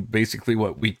in basically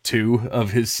week 2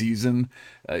 of his season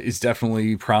is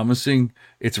definitely promising.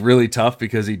 It's really tough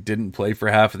because he didn't play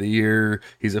for half of the year.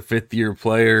 He's a 5th-year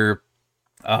player.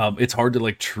 It's hard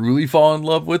to truly fall in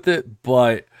love with it,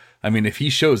 but I mean, if he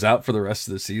shows out for the rest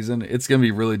of the season, it's going to be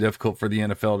really difficult for the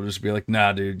NFL to just be like,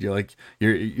 nah, dude,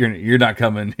 you're not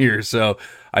coming here. So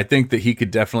I think that he could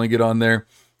definitely get on there.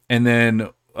 And then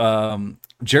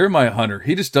Jeremiah Hunter,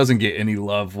 he just doesn't get any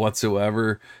love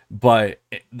whatsoever.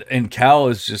 And Cal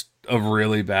is just a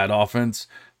really bad offense,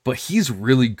 but he's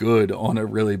really good on a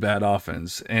really bad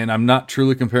offense. And I'm not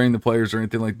truly comparing the players or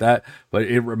anything like that, but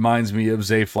it reminds me of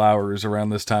Zay Flowers around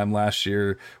this time last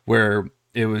year, where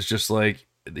it was just like,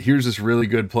 here's this really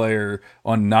good player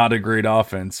on not a great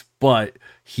offense, but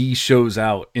he shows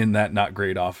out in that not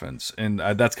great offense. And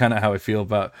that's kind of how I feel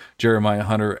about Jeremiah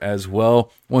Hunter as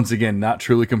well. Once again, not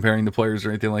truly comparing the players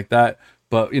or anything like that,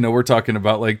 but we're talking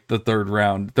about the third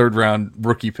round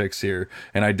rookie picks here.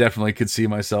 And I definitely could see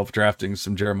myself drafting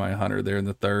some Jeremiah Hunter there in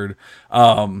the third.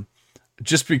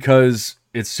 Just because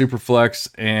it's super flex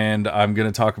and I'm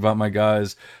going to talk about my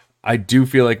guys, I do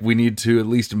feel like we need to at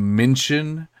least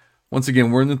mention, once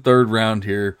again, we're in the third round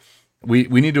here. We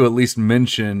need to at least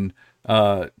mention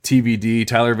TVD,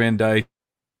 Tyler Van Dyke,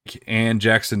 and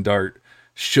Jackson Dart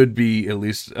should be at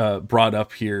least brought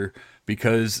up here,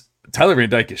 because Tyler Van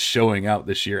Dyke is showing out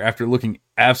this year after looking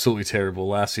absolutely terrible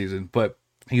last season. But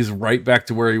he's right back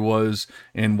to where he was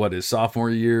in his sophomore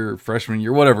year, or freshman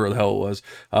year, whatever the hell it was.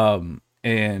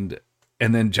 And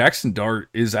And then Jackson Dart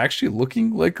is actually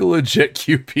looking like a legit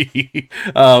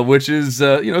QB, which is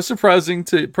surprising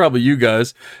to probably you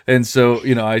guys. And so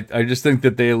I just think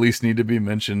that they at least need to be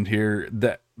mentioned here,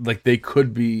 that like they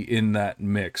could be in that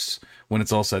mix when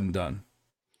it's all said and done.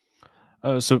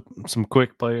 So some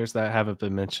quick players that haven't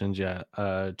been mentioned yet.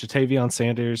 Jatavion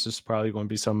Sanders is probably going to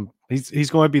be he's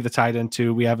going to be the tight end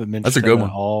too. We haven't That's a mentioned good him at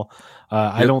one. all.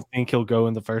 I don't think he'll go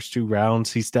in the first 2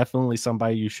 rounds. He's definitely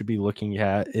somebody you should be looking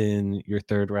at in your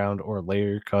 3rd round or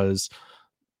later, because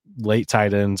late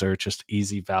tight ends are just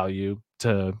easy value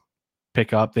to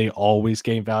pick up. They always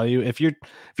gain value. If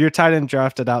you're tight end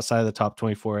drafted outside of the top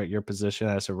 24 at your position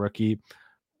as a rookie,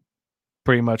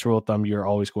 pretty much rule of thumb, you're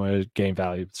always going to gain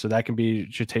value. So that can be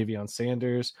Jatavion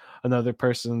Sanders. Another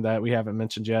person that we haven't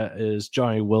mentioned yet is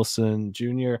Johnny Wilson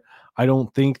Jr. I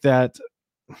don't think that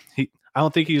I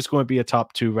don't think he's going to be a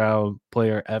top 2 round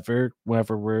player ever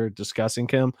whenever we're discussing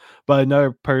him. But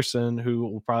another person who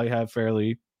will probably have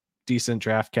fairly decent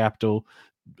draft capital.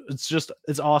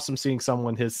 It's awesome seeing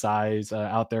someone his size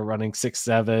out there running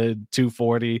 6'7",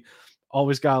 240.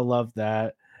 Always gotta love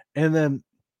that. And then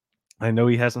I know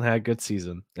he hasn't had a good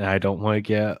season, and I don't want to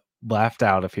get laughed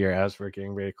out of here as we're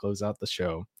getting ready to close out the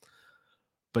show.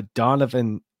 But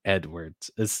Donovan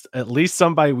Edwards is at least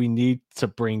somebody we need to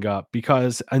bring up,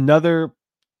 because another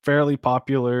fairly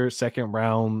popular 2nd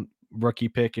round rookie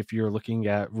pick, if you're looking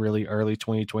at really early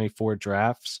 2024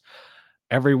 drafts,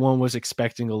 everyone was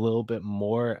expecting a little bit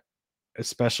more,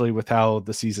 especially with how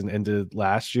the season ended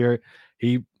last year.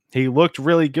 He looked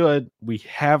really good. We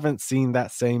haven't seen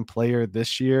that same player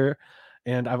this year,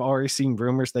 and I've already seen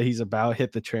rumors that he's about to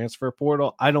hit the transfer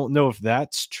portal. I don't know if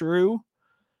that's true,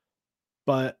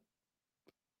 but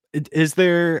is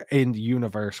there a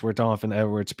universe where Donovan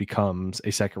Edwards becomes a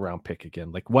 2nd round pick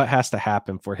again? Like, what has to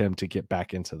happen for him to get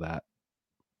back into that?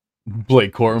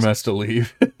 Blake Corum has to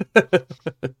leave.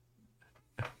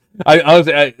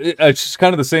 It's just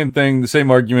kind of the same thing, the same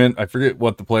argument. I forget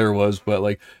what the player was, but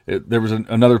like there was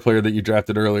another player that you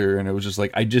drafted earlier, and it was just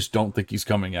like, I just don't think he's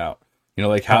coming out.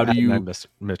 Like, how do you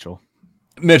Mitchell?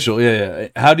 Yeah.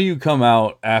 How do you come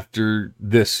out after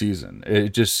this season? It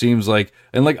just seems like,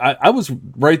 and like I was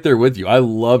right there with you. I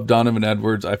love Donovan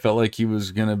Edwards. I felt like he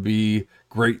was gonna be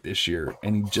great this year,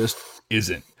 and he just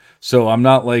isn't. So I'm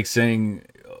not like saying,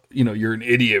 you're an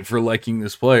idiot for liking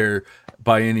this player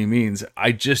by any means.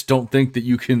 I just don't think that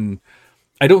you can.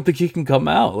 I don't think he can come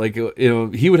out. Like,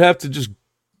 he would have to just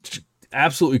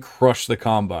absolutely crush the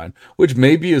combine, which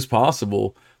maybe is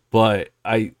possible, but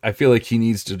I feel like he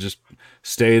needs to just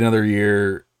stay another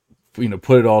year,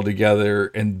 put it all together,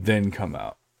 and then come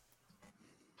out.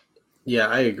 Yeah,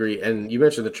 I agree. And you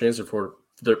mentioned the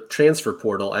transfer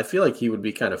portal. I feel like he would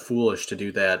be kind of foolish to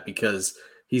do that, because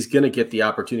he's going to get the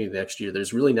opportunity next year.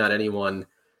 There's really not anyone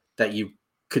that you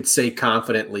could say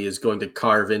confidently is going to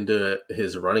carve into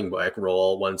his running back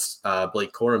role once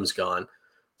Blake Corum's gone.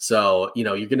 So, you're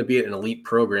going to be at an elite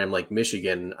program like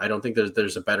Michigan. I don't think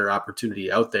there's a better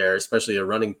opportunity out there, especially a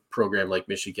running program like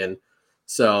Michigan.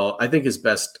 So I think his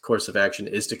best course of action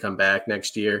is to come back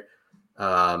next year.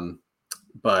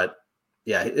 But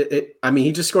yeah,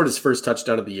 he just scored his first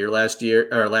touchdown of the year last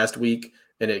week,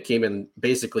 and it came in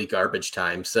basically garbage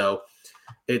time. So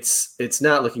it's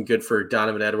not looking good for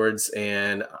Donovan Edwards.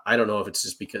 And I don't know if it's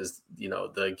just because,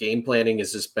 the game planning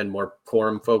has just been more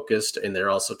Corum focused, and they're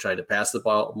also trying to pass the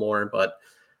ball more. But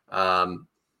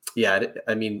you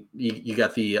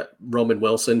got the Roman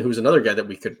Wilson, who's another guy that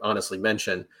we could honestly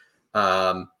mention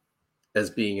as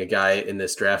being a guy in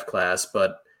this draft class.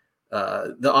 But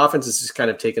the offense has just kind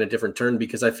of taken a different turn,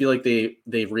 because I feel like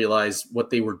they realized what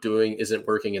they were doing isn't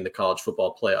working in the college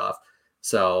football playoff.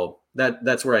 So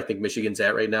that's where I think Michigan's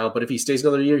at right now. But if he stays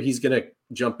another year, he's going to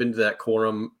jump into that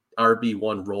Corum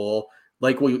RB1 role,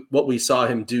 like what we saw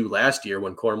him do last year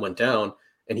when Corum went down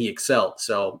and he excelled.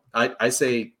 So I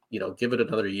say, give it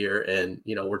another year, and,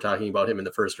 we're talking about him in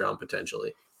the first round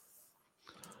potentially.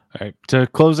 All right. To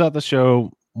close out the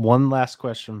show, one last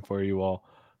question for you all.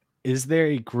 Is there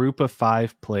a group of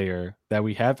 5 player that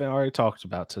we haven't already talked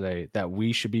about today that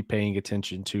we should be paying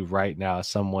attention to right now as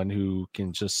someone who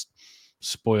can just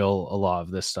spoil a lot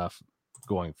of this stuff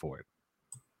going forward?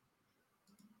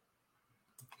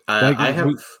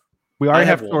 We already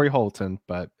have Torrey Holton,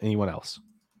 but anyone else?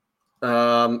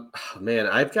 Man,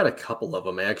 I've got a couple of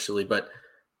them actually, but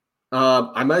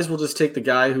I might as well just take the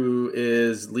guy who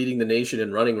is leading the nation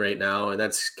in running right now, and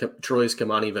that's Troy's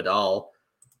Kamani Vidal.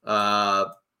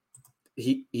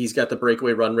 He's got the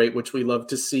breakaway run rate, which we love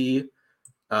to see.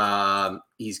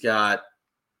 He's got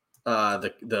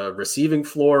the receiving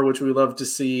floor, which we love to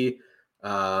see.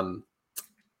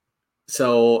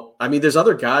 So I mean, there's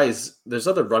other guys, there's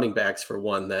other running backs for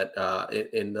one that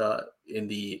in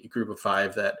the group of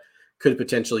five that could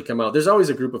potentially come out. There's always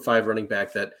a group of five running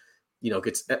back that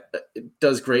gets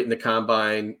does great in the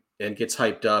combine and gets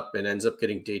hyped up and ends up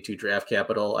getting day 2 draft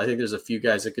capital. I think there's a few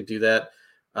guys that could do that,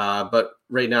 but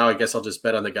right now I guess I'll just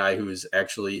bet on the guy who's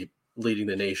actually leading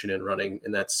the nation in running,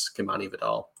 and that's Kimani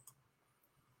Vidal.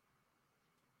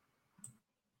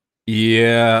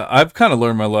 Yeah, I've kind of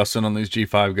learned my lesson on these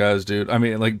G5 guys, dude. I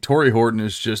mean, like Torrey Horton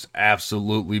is just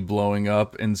absolutely blowing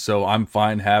up, and so I'm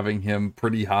fine having him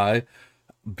pretty high.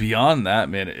 Beyond that,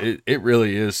 man, it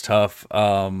really is tough.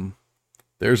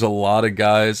 There's a lot of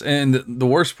guys, and the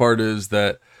worst part is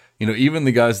that, even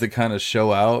the guys that kind of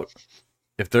show out,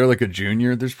 if they're like a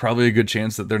junior, there's probably a good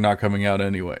chance that they're not coming out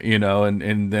anyway,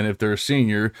 and then if they're a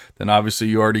senior, then obviously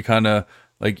you already kind of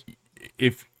like,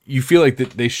 if you feel like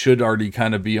that they should already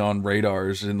kind of be on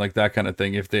radars and like that kind of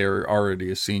thing if they're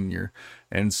already a senior.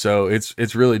 And so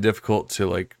it's really difficult to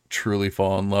like truly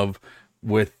fall in love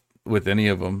with any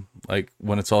of them. Like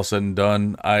when it's all said and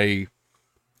done, I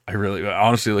really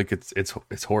honestly like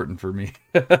it's Horton for me.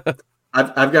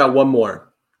 I've got one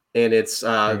more, and it's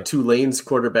Tulane's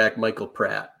quarterback Michael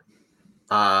Pratt.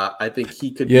 I think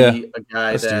he could be a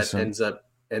guy that decent.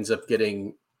 ends up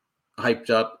getting hyped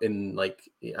up in, like,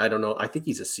 I don't know. I think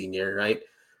he's a senior, right?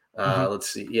 Let's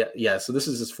see. Yeah. So this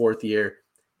is his 4th year.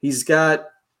 He's got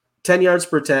 10 yards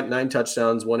per attempt, 9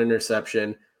 touchdowns, 1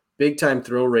 interception, big time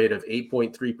throw rate of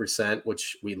 8.3%,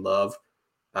 which we love.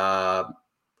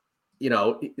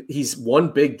 He's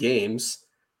won big games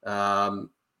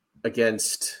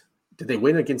against. Did they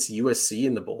win against USC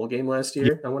in the bowl game last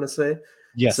year? I want to say.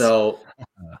 Yes. So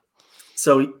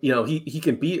he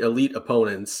can beat elite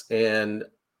opponents, and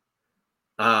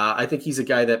I think he's a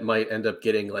guy that might end up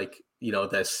getting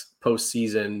this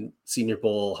postseason Senior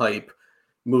Bowl hype,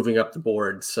 moving up the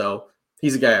board. So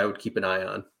he's a guy I would keep an eye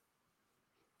on.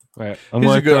 Right.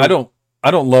 He's a good.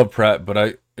 I don't love Pratt,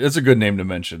 but it's a good name to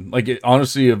mention. Like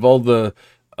honestly, of all the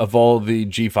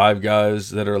G5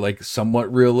 guys that are like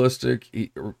somewhat realistic,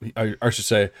 I should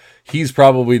say he's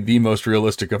probably the most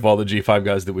realistic of all the G5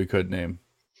 guys that we could name.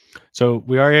 So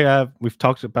we've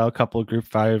talked about a couple of group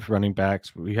 5 running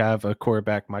backs. We have a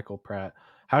quarterback, Michael Pratt.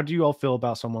 How do you all feel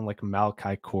about someone like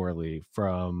Malachi Corley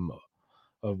from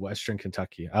Western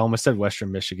Kentucky? I almost said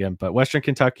Western Michigan, but Western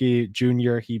Kentucky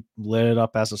junior. He lit it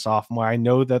up as a sophomore. I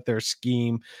know that their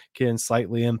scheme can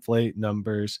slightly inflate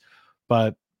numbers,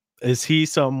 but is he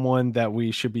someone that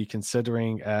we should be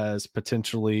considering as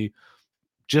potentially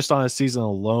just on a season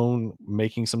alone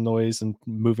making some noise and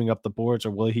moving up the boards,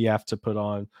 or will he have to put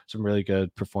on some really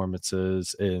good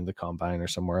performances in the combine or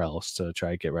somewhere else to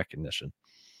try to get recognition?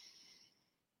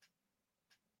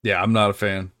 Yeah, I'm not a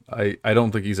fan. I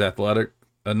don't think he's athletic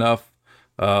enough.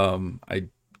 I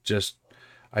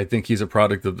think he's a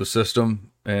product of the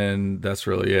system, and that's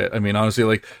really it. I mean, honestly,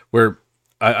 like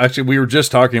we were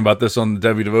just talking about this on the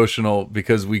Devy devotional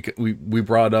because we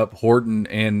brought up Horton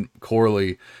and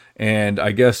Corley, and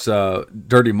I guess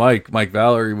Dirty Mike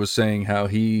Valerie was saying how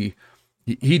he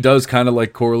does kind of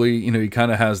like Corley. He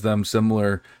kind of has them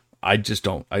similar. I just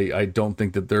don't. I don't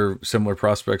think that they're similar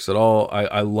prospects at all.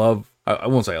 I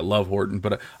won't say I love Horton,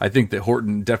 but I think that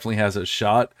Horton definitely has a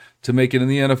shot to make it in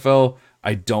the NFL.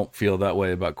 I don't feel that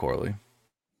way about Corley.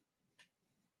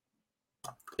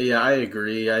 Yeah, I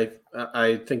agree.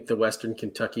 I think the Western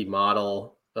Kentucky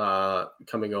model,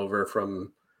 coming over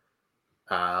from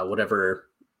whatever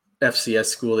FCS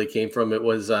school they came from, it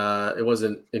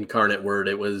wasn't Incarnate Word.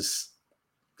 It was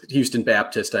Houston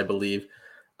Baptist, I believe.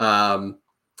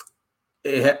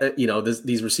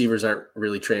 These receivers aren't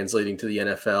really translating to the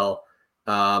NFL.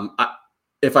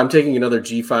 If I'm taking another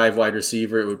G5 wide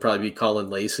receiver, it would probably be Colin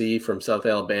Lacey from South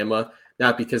Alabama.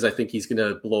 Not because I think he's going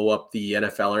to blow up the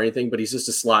NFL or anything, but he's just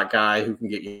a slot guy who can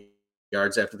get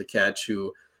yards after the catch,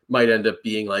 who might end up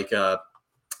being like a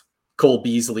Cole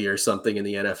Beasley or something in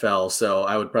the NFL. So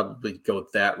I would probably go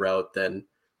that route than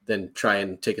try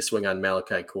and take a swing on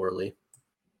Malachi Corley.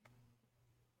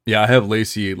 Yeah, I have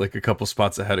Lacey like a couple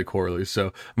spots ahead of Corley. So,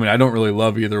 I mean, I don't really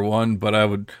love either one, but I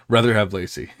would rather have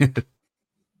Lacey.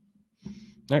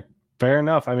 Fair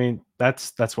enough. I mean,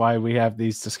 that's why we have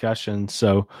these discussions.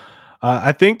 So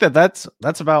I think that's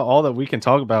about all that we can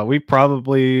talk about. We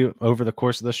probably, over the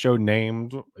course of the show,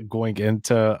 named going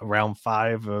into round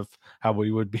 5 of how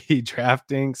we would be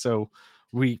drafting. So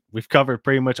we've covered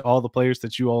pretty much all the players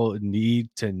that you all need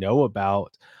to know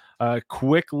about.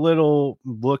 Quick little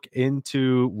look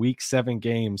into week 7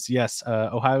 games. Yes,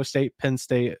 Ohio State, Penn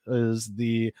State is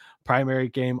the primary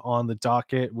game on the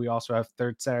docket. We also have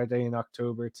third Saturday in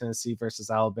October, Tennessee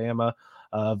versus Alabama,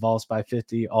 Vols by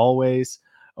 50 always.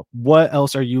 What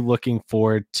else are you looking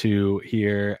forward to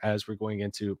here as we're going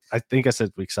into, I think I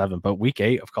said week 7, but week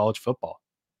 8 of college football?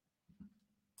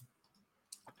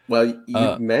 Well,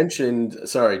 you mentioned,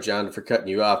 sorry, John, for cutting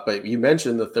you off, but you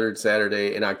mentioned the third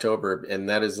Saturday in October, and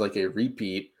that is like a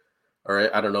repeat,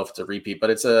 or I don't know if it's a repeat, but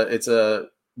it's a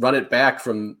run it back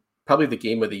from probably the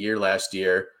game of the year last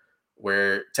year,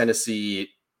 where Tennessee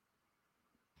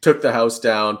took the house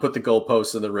down, put the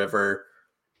goalposts in the river,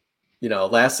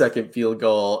 last second field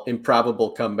goal,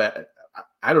 improbable comeback.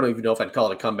 I don't even know if I'd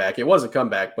call it a comeback. It was a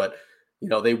comeback, but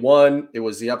they won. It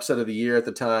was the upset of the year at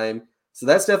the time. So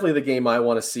that's definitely the game I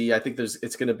want to see. I think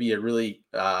it's going to be a really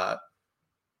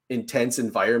intense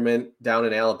environment down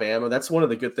in Alabama. That's one of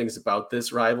the good things about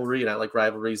this rivalry. And I like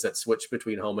rivalries that switch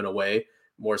between home and away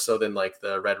more so than like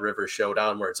the Red River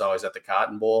Showdown where it's always at the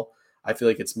Cotton Bowl. I feel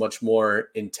like it's much more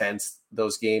intense,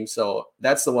 those games. So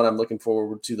that's the one I'm looking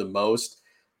forward to the most.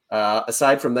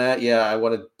 Aside from that, yeah,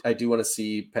 I do want to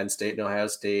see Penn State and Ohio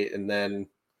State. And then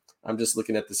I'm just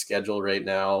looking at the schedule right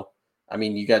now. I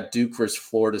mean, you got Duke versus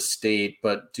Florida State,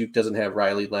 but Duke doesn't have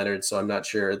Riley Leonard, so I'm not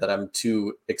sure that I'm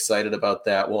too excited about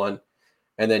that one.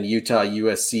 And then Utah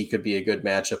USC could be a good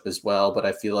matchup as well, but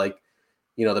I feel like,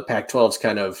 the Pac-12 is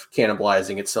kind of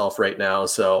cannibalizing itself right now.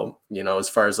 So, as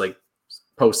far as like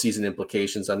postseason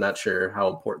implications, I'm not sure how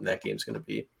important that game is going to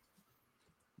be.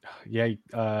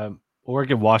 Yeah,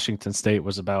 Oregon Washington State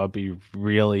was about to be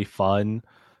really fun,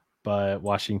 but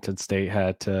Washington State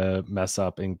had to mess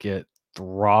up and get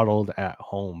throttled at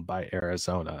home by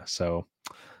Arizona. So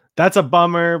that's a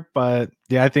bummer, but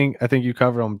yeah, I think you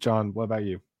covered them. John, what about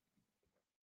you?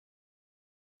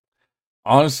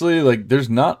 Honestly, like there's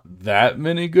not that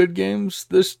many good games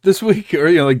this week, or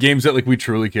like games that like we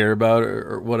truly care about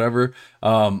or whatever.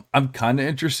 I'm kind of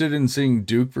interested in seeing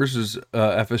Duke versus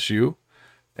FSU.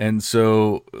 And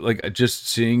so, like, just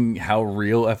seeing how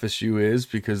real FSU is,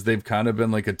 because they've kind of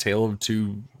been like a tale of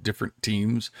two different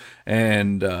teams,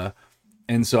 and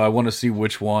so I want to see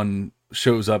which one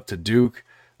shows up to Duke.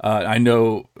 I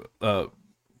know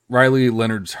Riley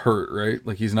Leonard's hurt, right?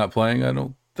 Like he's not playing. I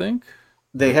don't think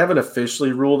they haven't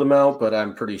officially ruled him out, but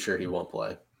I'm pretty sure he won't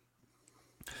play.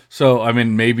 So, I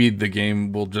mean, maybe the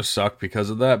game will just suck because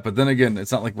of that. But then again,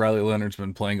 it's not like Riley Leonard's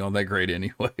been playing all that great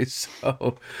anyway.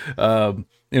 So,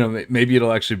 maybe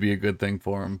it'll actually be a good thing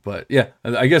for him. But yeah,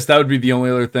 I guess that would be the only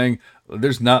other thing.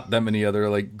 There's not that many other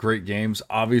like great games.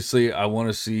 Obviously, I want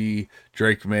to see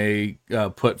Drake May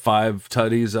put 5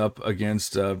 tutties up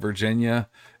against Virginia.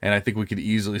 And I think we could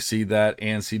easily see that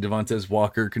and see Devontae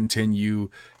Walker continue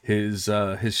his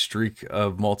streak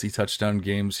of multi-touchdown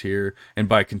games here. And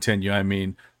by continue, I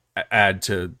mean add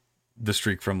to the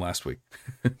streak from last week.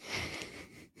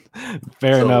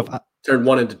 Fair enough. Turn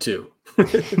 1 into 2.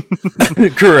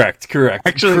 Correct.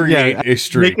 Actually, create a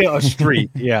streak. Make it a streak.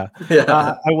 Yeah.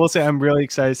 I will say I'm really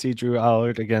excited to see Drew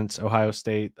Allard against Ohio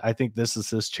State. I think this is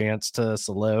his chance to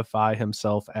solidify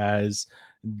himself as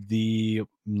the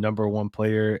number 1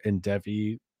 player in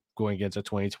Devy going into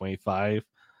 2025.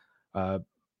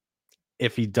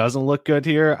 If he doesn't look good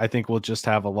here, I think we'll just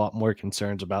have a lot more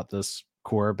concerns about this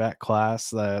quarterback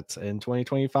class that's in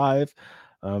 2025.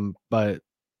 But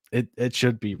it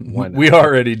should be one. We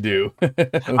already do. We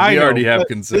already have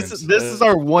concerns. This is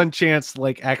our one chance to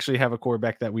like actually have a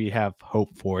quarterback that we have hope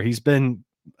for. He's been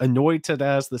anointed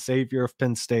as the savior of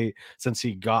Penn State since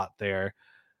he got there.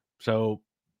 So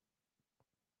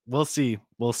we'll see.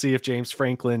 We'll see if James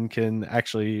Franklin can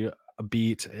actually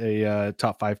beat a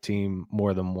top 5 team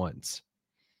more than once.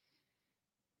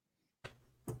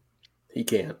 He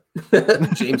can't.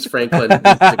 James Franklin needs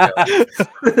to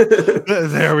go.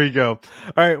 There we go.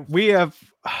 All right. We have,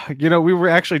 we were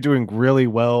actually doing really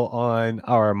well on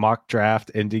our mock draft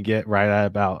and to get right at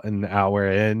about an hour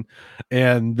in.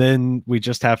 And then we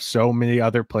just have so many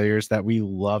other players that we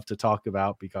love to talk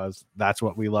about because that's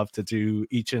what we love to do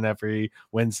each and every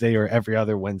Wednesday or every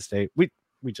other Wednesday. We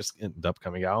just end up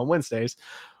coming out on Wednesdays.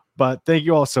 But thank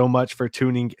you all so much for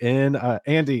tuning in.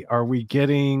 Andy, are we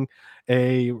getting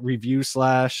a review /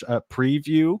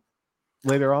 preview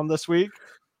later on this week?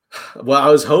 Well, I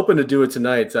was hoping to do it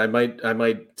tonight. I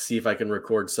might see if I can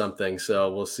record something.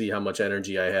 So we'll see how much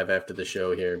energy I have after the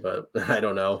show here, but I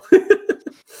don't know.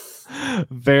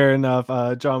 Fair enough.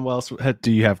 John, what else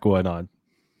do you have going on?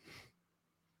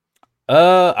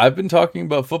 I've been talking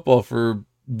about football for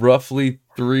roughly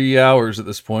 3 hours at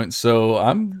this point, so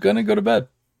I'm gonna go to bed.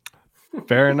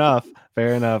 Fair enough.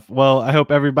 Well, I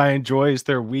hope everybody enjoys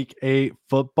their week 8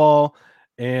 football.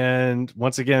 And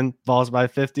once again, Vols by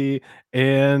 50.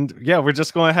 And yeah, we're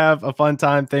just going to have a fun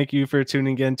time. Thank you for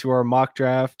tuning in to our mock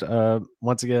draft.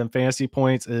 Once again, Fantasy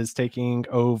Points is taking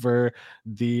over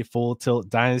the Full Tilt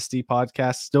Dynasty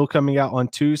podcast, still coming out on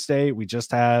Tuesday. We just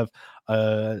have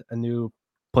a new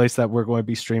place that we're going to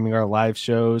be streaming our live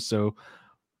shows. So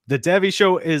the Devy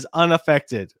show is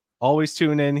unaffected. Always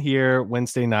tune in here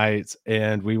Wednesday nights,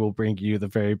 and we will bring you the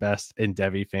very best in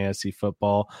Devy fantasy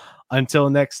football. Until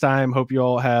next time, hope you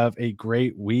all have a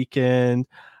great weekend.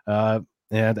 And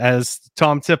as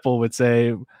Tom Tipple would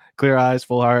say, clear eyes,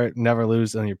 full heart, never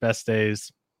lose on your best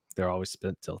days. They're always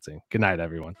spent tilting. Good night,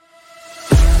 everyone.